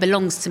 it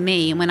belongs to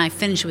me, and when I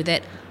finish with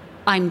it,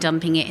 I'm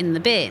dumping it in the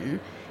bin.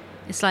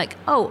 It's like,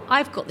 oh,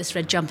 I've got this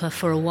red jumper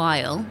for a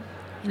while,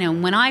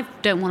 and when I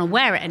don't want to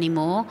wear it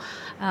anymore,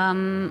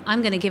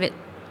 I'm going to give it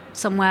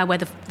somewhere where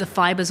the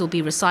fibers will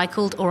be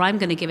recycled, or I'm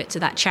going to give it to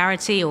that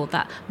charity or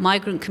that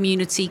migrant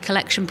community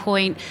collection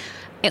point.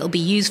 It'll be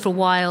used for a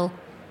while,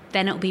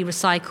 then it'll be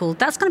recycled.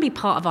 That's going to be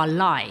part of our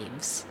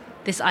lives.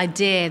 This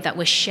idea that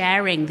we're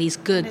sharing these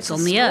goods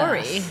on the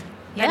earth.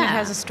 Yeah. And it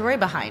has a story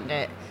behind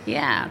it.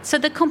 Yeah. So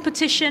the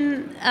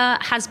competition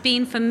has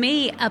been, for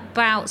me,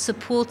 about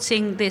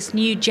supporting this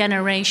new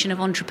generation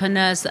of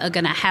entrepreneurs that are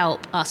going to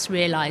help us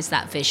realize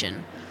that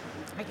vision.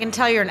 I can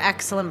tell you're an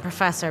excellent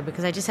professor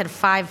because I just had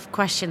 5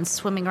 questions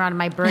swimming around in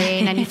my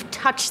brain and you've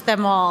touched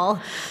them all.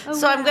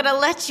 So wow. I'm going to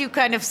let you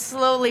kind of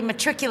slowly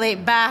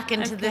matriculate back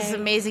into this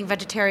amazing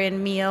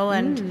vegetarian meal,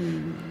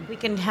 and we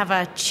can have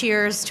a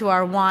cheers to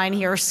our wine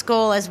here, or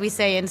skål as we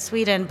say in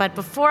Sweden. But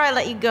before I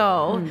let you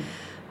go,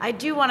 I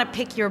do want to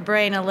pick your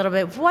brain a little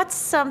bit. What's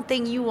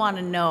something you want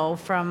to know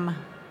from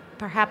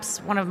perhaps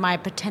one of my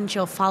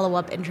potential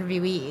follow-up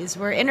interviewees?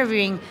 We're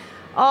interviewing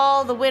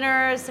all the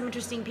winners, some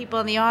interesting people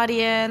in the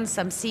audience,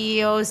 some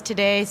CEOs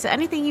today. So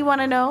anything you want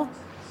to know?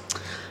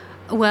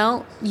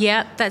 Well,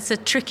 yeah, that's a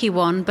tricky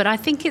one, but I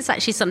think it's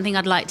actually something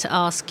I'd like to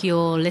ask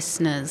your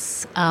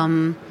listeners.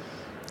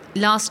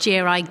 Last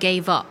year, I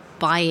gave up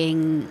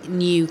buying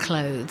new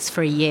clothes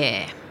for a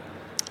year,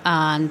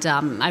 and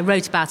I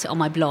wrote about it on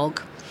my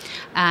blog,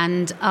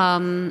 and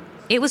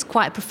it was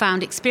quite a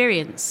profound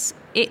experience.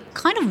 It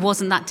kind of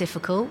wasn't that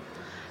difficult.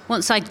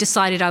 Once I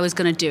decided I was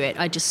going to do it,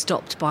 I just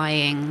stopped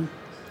buying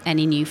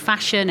any new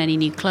fashion, any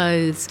new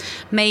clothes,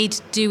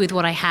 made do with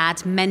what I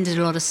had, mended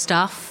a lot of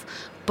stuff,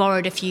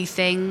 borrowed a few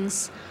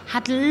things,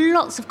 had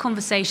lots of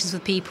conversations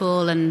with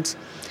people, and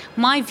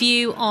my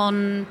view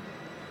on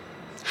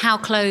how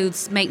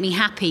clothes make me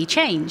happy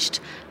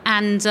changed.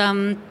 And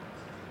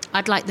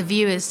I'd like the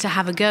viewers to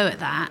have a go at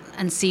that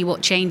and see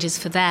what changes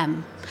for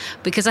them.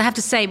 Because I have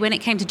to say, when it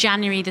came to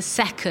January the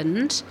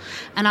 2nd,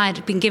 and I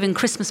had been given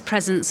Christmas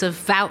presents of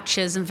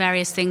vouchers and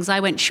various things, I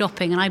went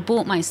shopping and I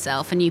bought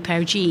myself a new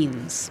pair of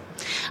jeans.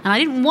 And I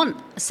didn't want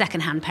a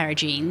second-hand pair of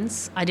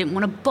jeans. I didn't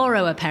want to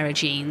borrow a pair of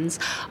jeans.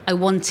 I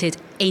wanted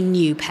a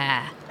new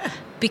pair.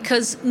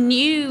 Because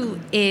new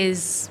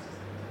is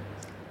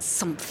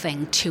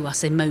something to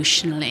us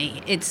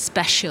emotionally. It's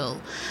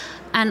special.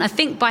 And I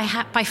think by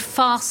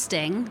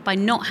fasting, by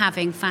not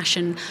having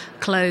fashion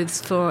clothes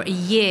for a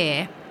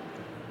year,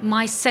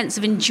 my sense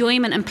of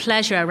enjoyment and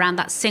pleasure around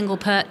that single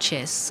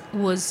purchase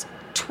was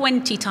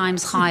 20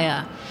 times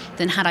higher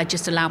than had I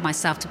just allowed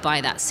myself to buy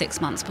that 6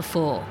 months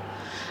before.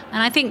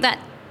 And I think that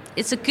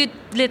it's a good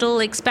little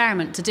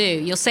experiment to do.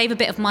 You'll save a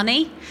bit of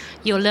money,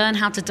 you'll learn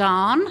how to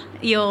darn,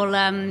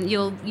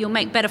 you'll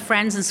make better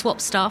friends and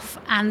swap stuff,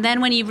 and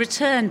then when you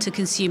return to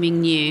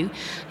consuming new,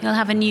 you'll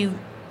have a new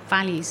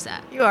value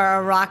set. You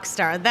are a rock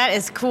star. That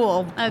is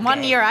cool. Okay.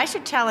 1 year, I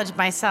should challenge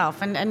myself.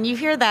 And you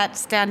hear that,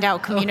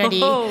 standout community.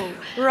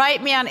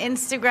 Write me on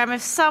Instagram.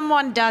 If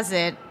someone does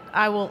it,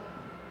 I will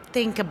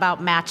think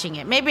about matching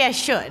it. Maybe I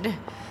should.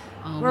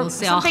 Oh, we'll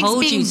see. I'll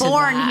hold being you to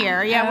born that.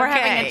 here. Yeah, we're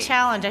having a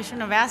challenge. I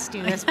shouldn't have asked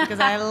you this because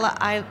I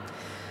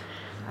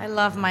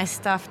love my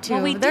stuff too.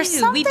 Well, There's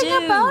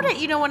something about it.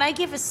 When I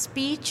give a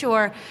speech,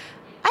 or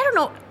I don't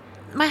know,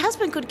 my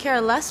husband could care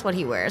less what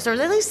he wears, or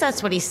at least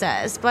that's what he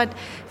says. But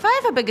if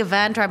I have a big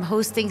event or I'm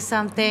hosting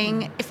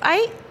something, if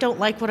I don't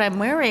like what I'm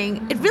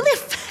wearing, it really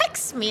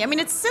affects me. I mean,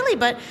 it's silly,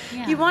 but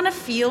you want to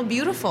feel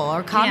beautiful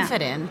or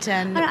confident.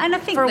 Yeah. And I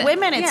think for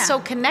women, it's so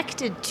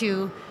connected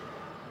to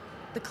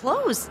the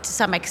clothes to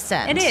some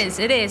extent.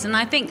 It is. And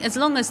I think as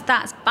long as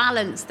that's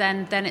balanced,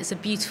 then it's a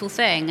beautiful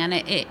thing. And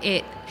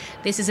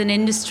this is an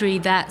industry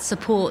that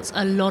supports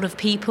a lot of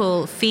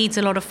people, feeds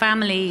a lot of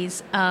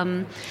families,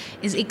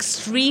 is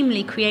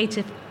extremely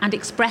creative and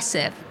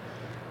expressive.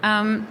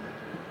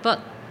 But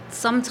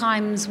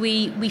sometimes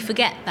we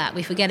forget that.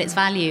 We forget its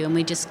value, and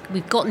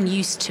we've gotten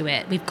used to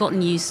it. We've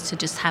gotten used to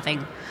just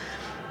having,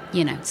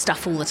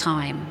 stuff all the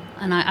time.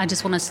 And I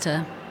just want us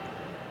to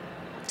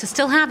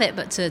still have it,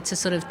 but to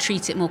sort of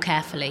treat it more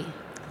carefully.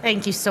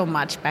 Thank you so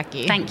much,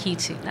 Becky. Thank you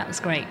too. That was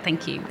great.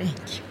 Thank you.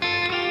 Thank you.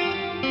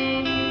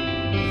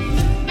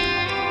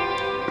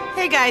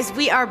 Hey guys,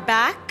 we are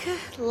back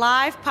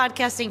live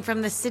podcasting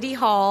from the City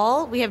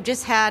Hall. We have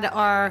just had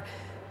our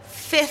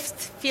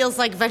 5th Feels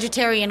Like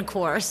Vegetarian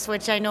course,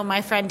 which I know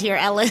my friend here,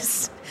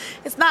 Ellis,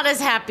 is not as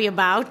happy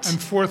about. And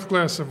 4th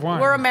glass of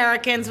wine. We're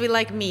Americans. We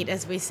like meat,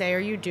 as we say, or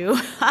you do.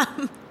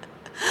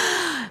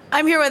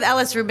 I'm here with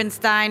Ellis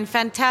Rubinstein,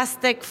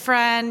 fantastic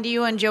friend.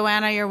 You and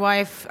Joanna, your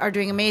wife, are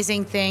doing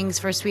amazing things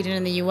for Sweden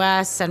and the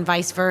U.S. and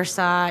vice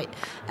versa.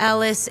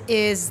 Ellis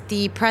is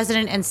the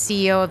president and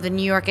CEO of the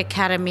New York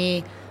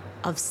Academy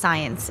of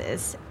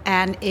Sciences.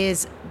 and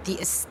is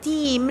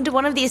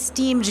one of the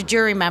esteemed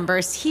jury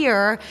members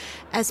here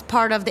as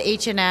part of the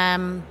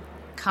H&M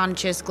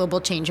Conscious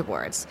Global Change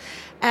Awards.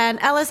 And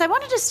Ellis, I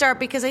wanted to start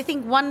because I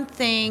think one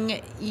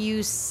thing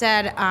you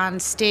said on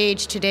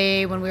stage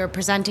today when we were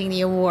presenting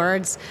the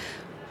awards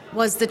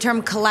was the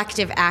term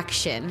collective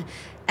action.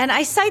 And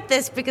I cite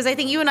this because I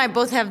think you and I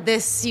both have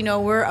this,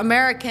 we're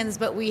Americans,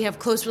 but we have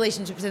close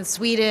relationships in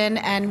Sweden,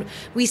 and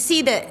we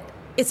see that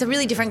it's a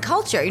really different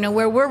culture,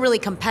 where we're really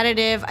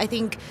competitive. I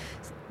think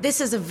this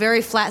is a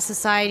very flat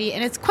society,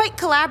 and it's quite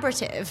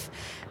collaborative.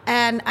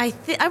 And I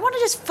want to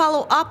just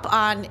follow up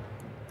on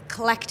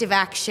collective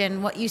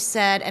action, what you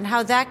said, and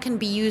how that can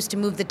be used to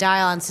move the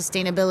dial on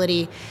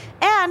sustainability.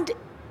 And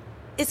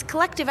is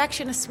collective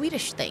action a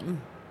Swedish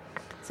thing?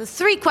 So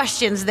 3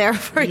 questions there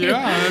for you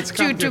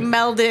to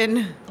meld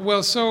in.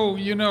 Well, so,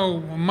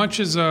 much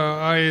as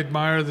I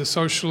admire the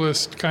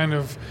socialist kind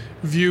of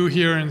view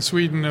here in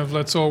Sweden of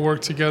let's all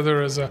work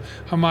together as a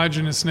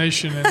homogenous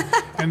nation,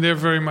 and they're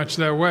very much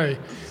that way,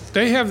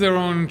 they have their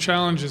own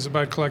challenges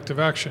about collective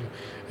action.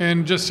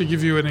 And just to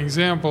give you an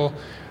example,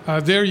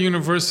 their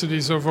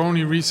universities have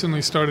only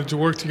recently started to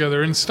work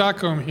together. In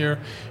Stockholm here,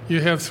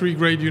 you have 3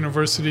 great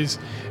universities,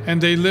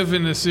 and they live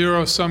in a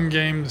zero-sum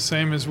game, the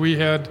same as we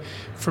had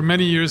for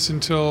many years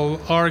until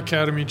our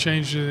academy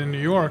changed it in New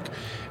York.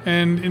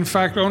 And in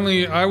fact,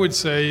 only, I would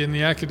say, in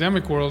the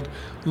academic world,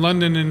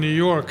 London and New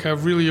York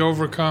have really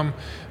overcome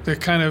the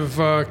kind of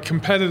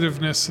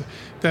competitiveness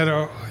that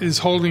is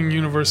holding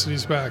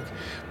universities back.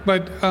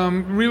 But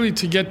really,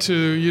 to get to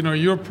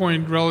your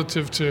point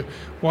relative to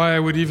why I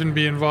would even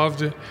be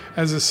involved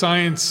as a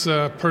science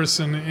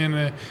person in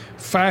a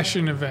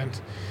fashion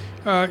event,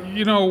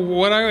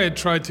 what I had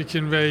tried to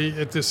convey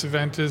at this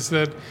event is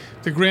that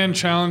the grand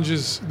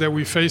challenges that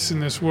we face in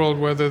this world,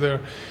 whether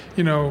they're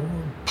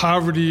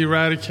poverty,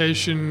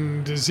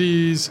 eradication,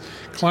 disease,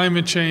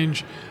 climate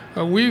change,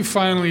 we've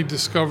finally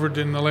discovered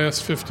in the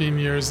last 15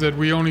 years that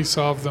we only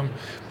solve them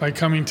by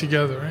coming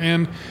together.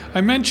 And I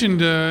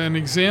mentioned an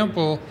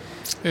example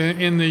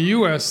in the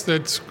U.S.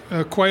 that's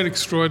quite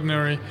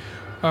extraordinary.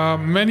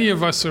 Many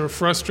of us are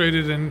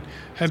frustrated and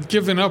had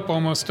given up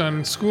almost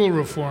on school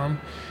reform.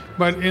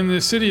 But in the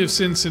city of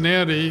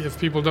Cincinnati, if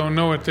people don't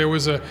know it, there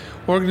was an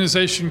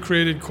organization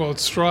created called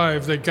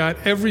Strive that got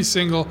every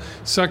single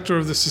sector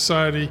of the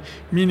society,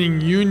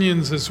 meaning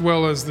unions as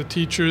well as the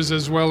teachers,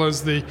 as well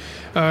as the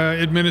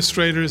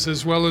administrators,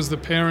 as well as the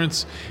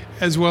parents,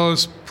 as well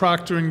as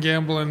Procter &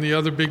 Gamble and the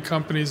other big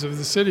companies of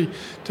the city,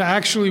 to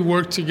actually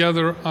work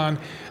together on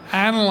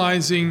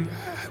analyzing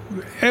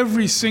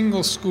every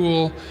single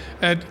school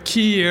at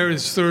key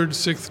areas, 3rd,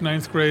 6th,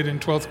 9th grade, and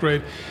 12th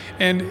grade.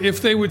 And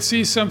if they would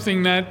see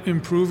something not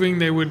improving,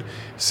 they would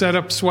set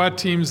up SWAT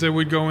teams that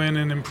would go in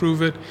and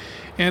improve it.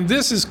 And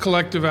this is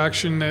collective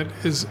action that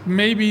is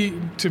maybe,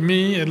 to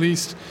me at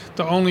least,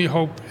 the only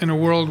hope in a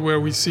world where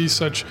we see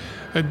such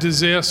a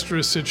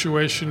disastrous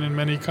situation in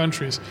many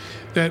countries.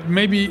 That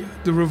maybe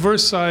the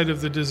reverse side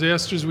of the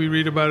disasters we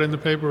read about in the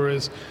paper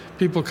is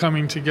people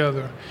coming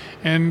together.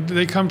 And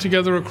they come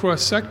together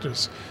across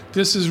sectors.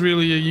 This is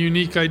really a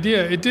unique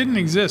idea. It didn't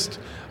exist,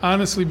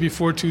 honestly,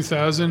 before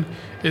 2000.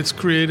 It's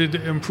created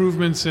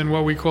improvements in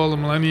what we call the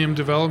Millennium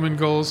Development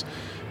Goals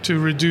to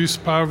reduce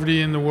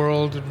poverty in the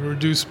world, and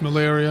reduce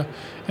malaria.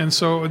 And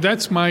so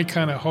that's my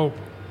kind of hope.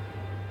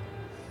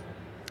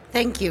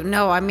 Thank you.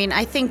 No,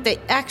 I think that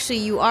actually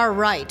you are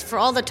right. For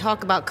all the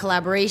talk about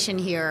collaboration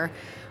here,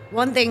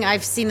 one thing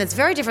I've seen that's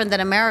very different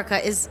than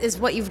America is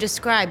what you've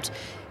described.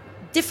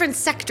 Different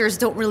sectors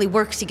don't really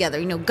work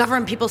together.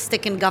 Government people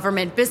stick in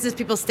government, business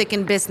people stick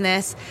in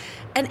business.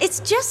 And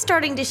it's just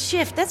starting to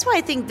shift. That's why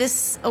I think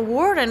this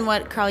award and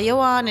what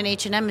Carl-Johan and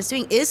H&M is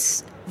doing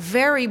is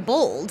very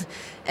bold,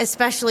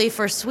 especially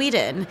for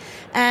Sweden.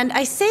 And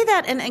I say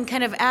that and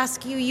kind of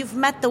ask you, you've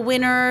met the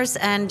winners,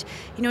 and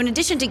in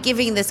addition to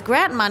giving this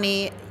grant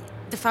money,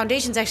 the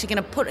foundation's actually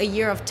going to put a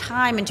year of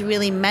time into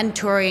really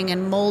mentoring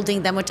and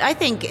molding them, which I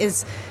think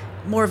is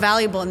more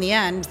valuable in the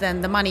end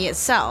than the money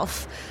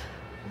itself.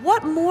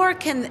 What more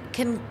can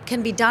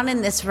be done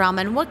in this realm,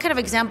 and what kind of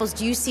examples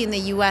do you see in the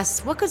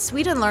U.S.? What could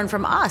Sweden learn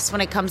from us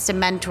when it comes to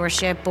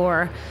mentorship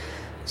or?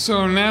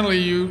 So Natalie,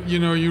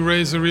 you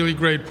raise a really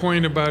great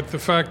point about the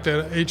fact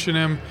that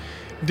H&M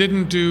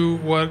didn't do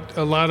what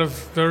a lot of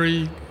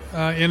very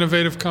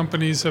innovative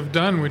companies have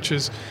done, which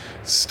is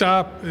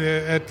stop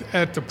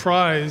at the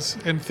prize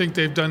and think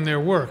they've done their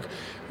work.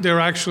 They're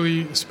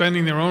actually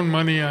spending their own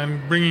money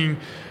on bringing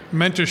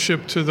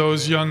mentorship to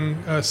those young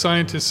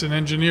scientists and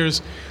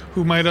engineers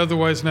who might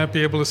otherwise not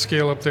be able to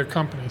scale up their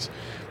companies.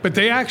 But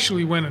they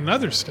actually went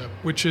another step,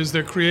 which is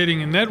they're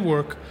creating a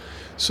network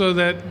so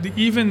that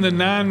even the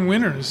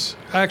non-winners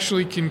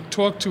actually can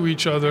talk to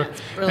each other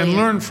and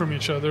learn from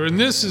each other. And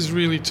this is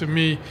really, to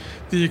me,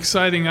 the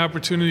exciting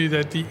opportunity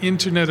that the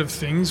Internet of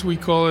Things, we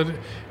call it,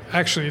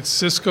 actually it's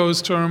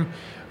Cisco's term,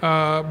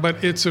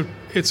 but it's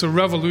a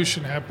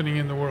revolution happening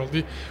in the world.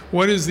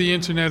 What does the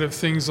Internet of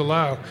Things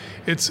allow?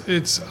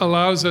 It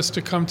allows us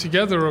to come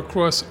together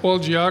across all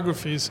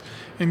geographies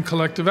in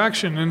collective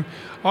action. And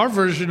our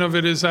version of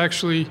it is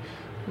actually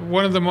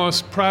one of the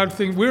most proud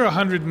things, we're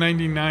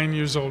 199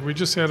 years old. We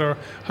just had our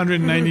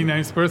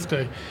 199th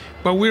birthday.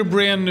 But we're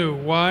brand new.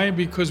 Why?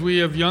 Because we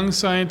have young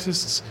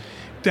scientists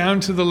down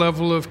to the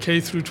level of K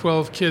through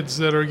 12 kids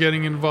that are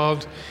getting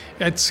involved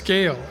at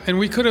scale. And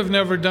we could have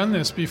never done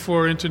this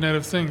before Internet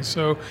of Things.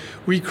 So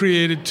we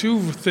created two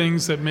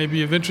things that may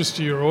be of interest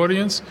to your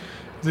audience.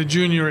 The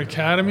Junior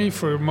Academy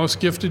for most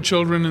gifted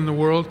children in the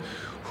world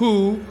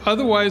who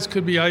otherwise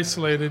could be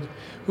isolated,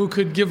 who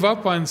could give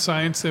up on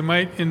science. They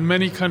might, in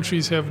many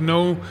countries, have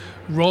no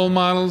role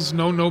models,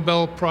 no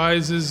Nobel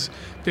Prizes.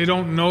 They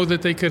don't know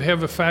that they could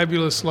have a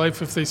fabulous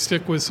life if they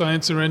stick with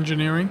science or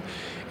engineering.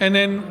 And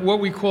then what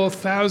we call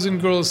 1,000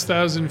 Girls,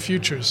 1,000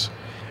 Futures.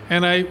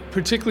 And I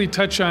particularly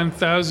touch on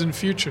 1,000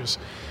 Futures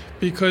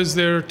because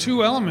there are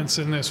two elements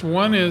in this.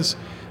 One is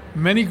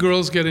many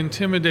girls get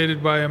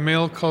intimidated by a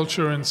male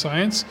culture in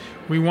science.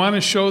 We want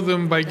to show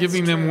them by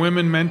giving them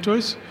women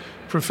mentors,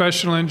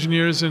 professional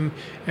engineers and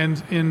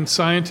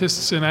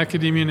scientists in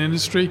academia and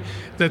industry,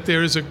 that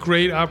there is a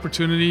great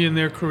opportunity in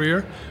their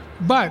career.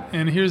 But,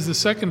 and here's the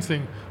second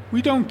thing,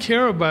 we don't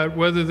care about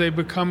whether they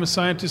become a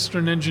scientist or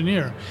an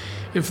engineer.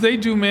 If they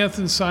do math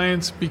and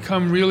science,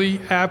 become really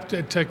apt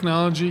at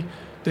technology,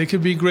 they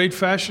could be great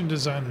fashion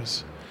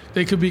designers.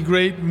 They could be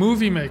great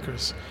movie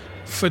makers,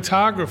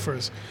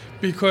 photographers,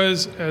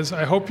 because, as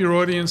I hope your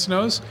audience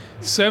knows,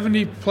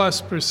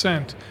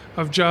 70+%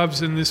 of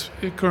jobs in this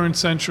current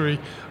century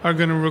are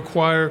going to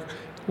require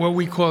what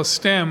we call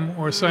STEM,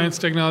 or science,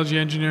 technology,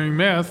 engineering,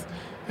 math,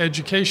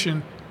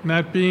 education,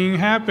 not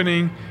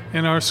happening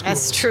in our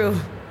schools. That's true.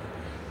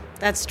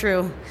 That's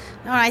true.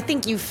 No, I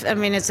think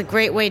it's a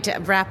great way to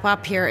wrap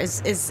up here,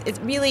 is it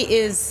really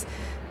is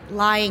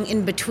lying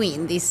in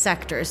between these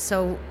sectors.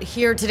 So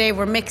here today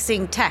we're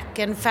mixing tech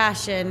and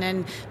fashion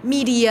and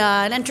media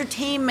and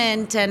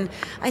entertainment, and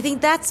I think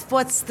that's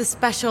what's the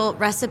special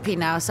recipe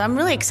now. So I'm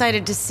really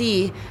excited to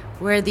see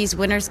where these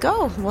winners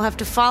go. We'll have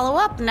to follow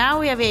up. Now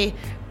we have a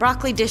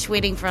broccoli dish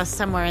waiting for us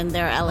somewhere in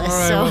there, Ellis. All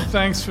right, well,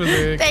 thanks for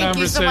the Thank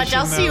you so much.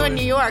 I'll see you in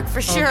New York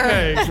for sure.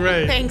 Okay,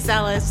 great. Thanks,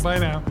 Ellis. Bye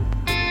now.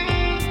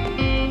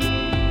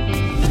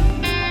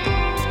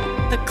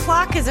 The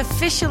clock has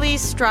officially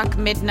struck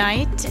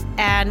midnight,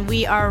 and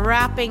we are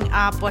wrapping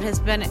up what has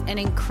been an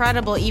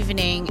incredible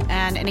evening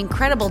and an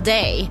incredible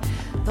day.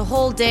 The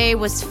whole day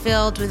was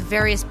filled with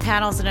various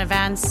panels and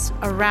events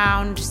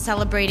around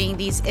celebrating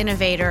these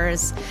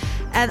innovators.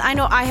 And I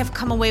know I have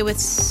come away with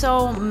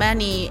so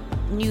many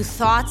new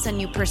thoughts and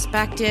new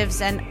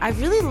perspectives, and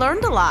I've really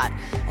learned a lot,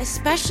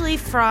 especially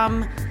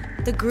from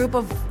the group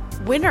of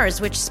winners,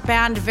 which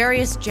spanned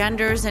various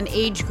genders and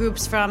age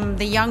groups, from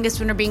the youngest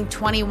winner being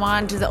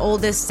 21 to the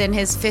oldest in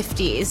his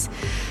 50s.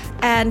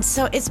 And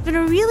so it's been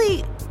a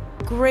really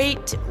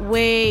great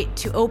way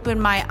to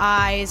open my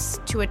eyes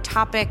to a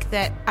topic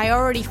that I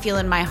already feel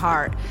in my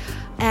heart.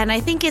 And I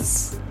think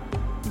it's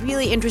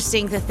really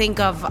interesting to think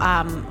of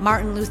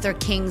Martin Luther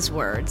King's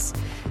words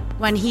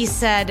when he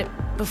said,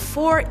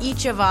 before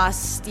each of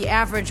us, the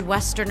average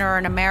Westerner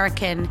and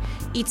American,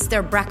 eats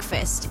their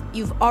breakfast,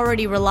 you've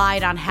already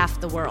relied on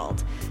half the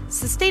world.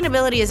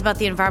 Sustainability is about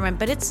the environment,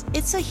 but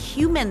it's a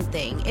human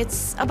thing.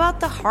 It's about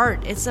the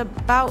heart. It's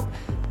about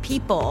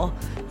people.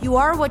 You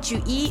are what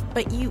you eat,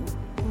 but you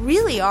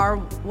really are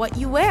what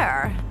you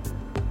wear.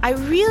 I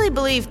really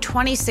believe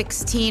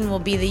 2016 will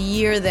be the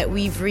year that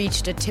we've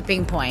reached a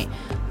tipping point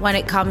when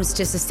it comes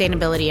to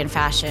sustainability in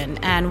fashion.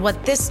 And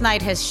what this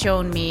night has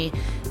shown me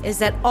is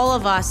that all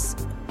of us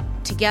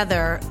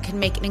together can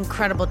make an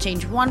incredible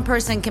change. One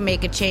person can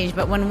make a change,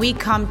 but when we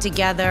come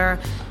together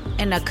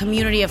in a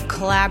community of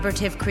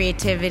collaborative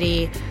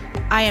creativity,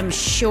 I am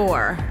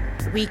sure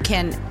we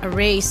can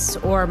erase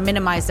or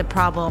minimize the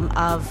problem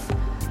of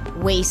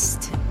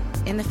waste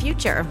in the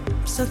future.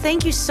 So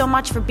thank you so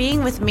much for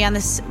being with me on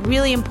this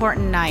really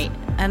important night,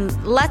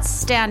 and let's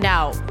stand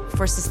out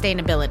for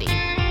sustainability.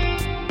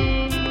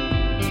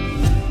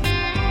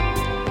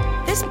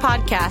 This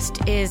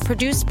podcast is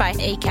produced by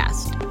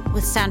ACAST,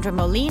 with Sandra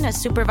Moline as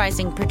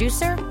supervising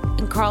producer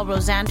and Carl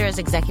Rosander as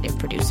executive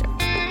producer.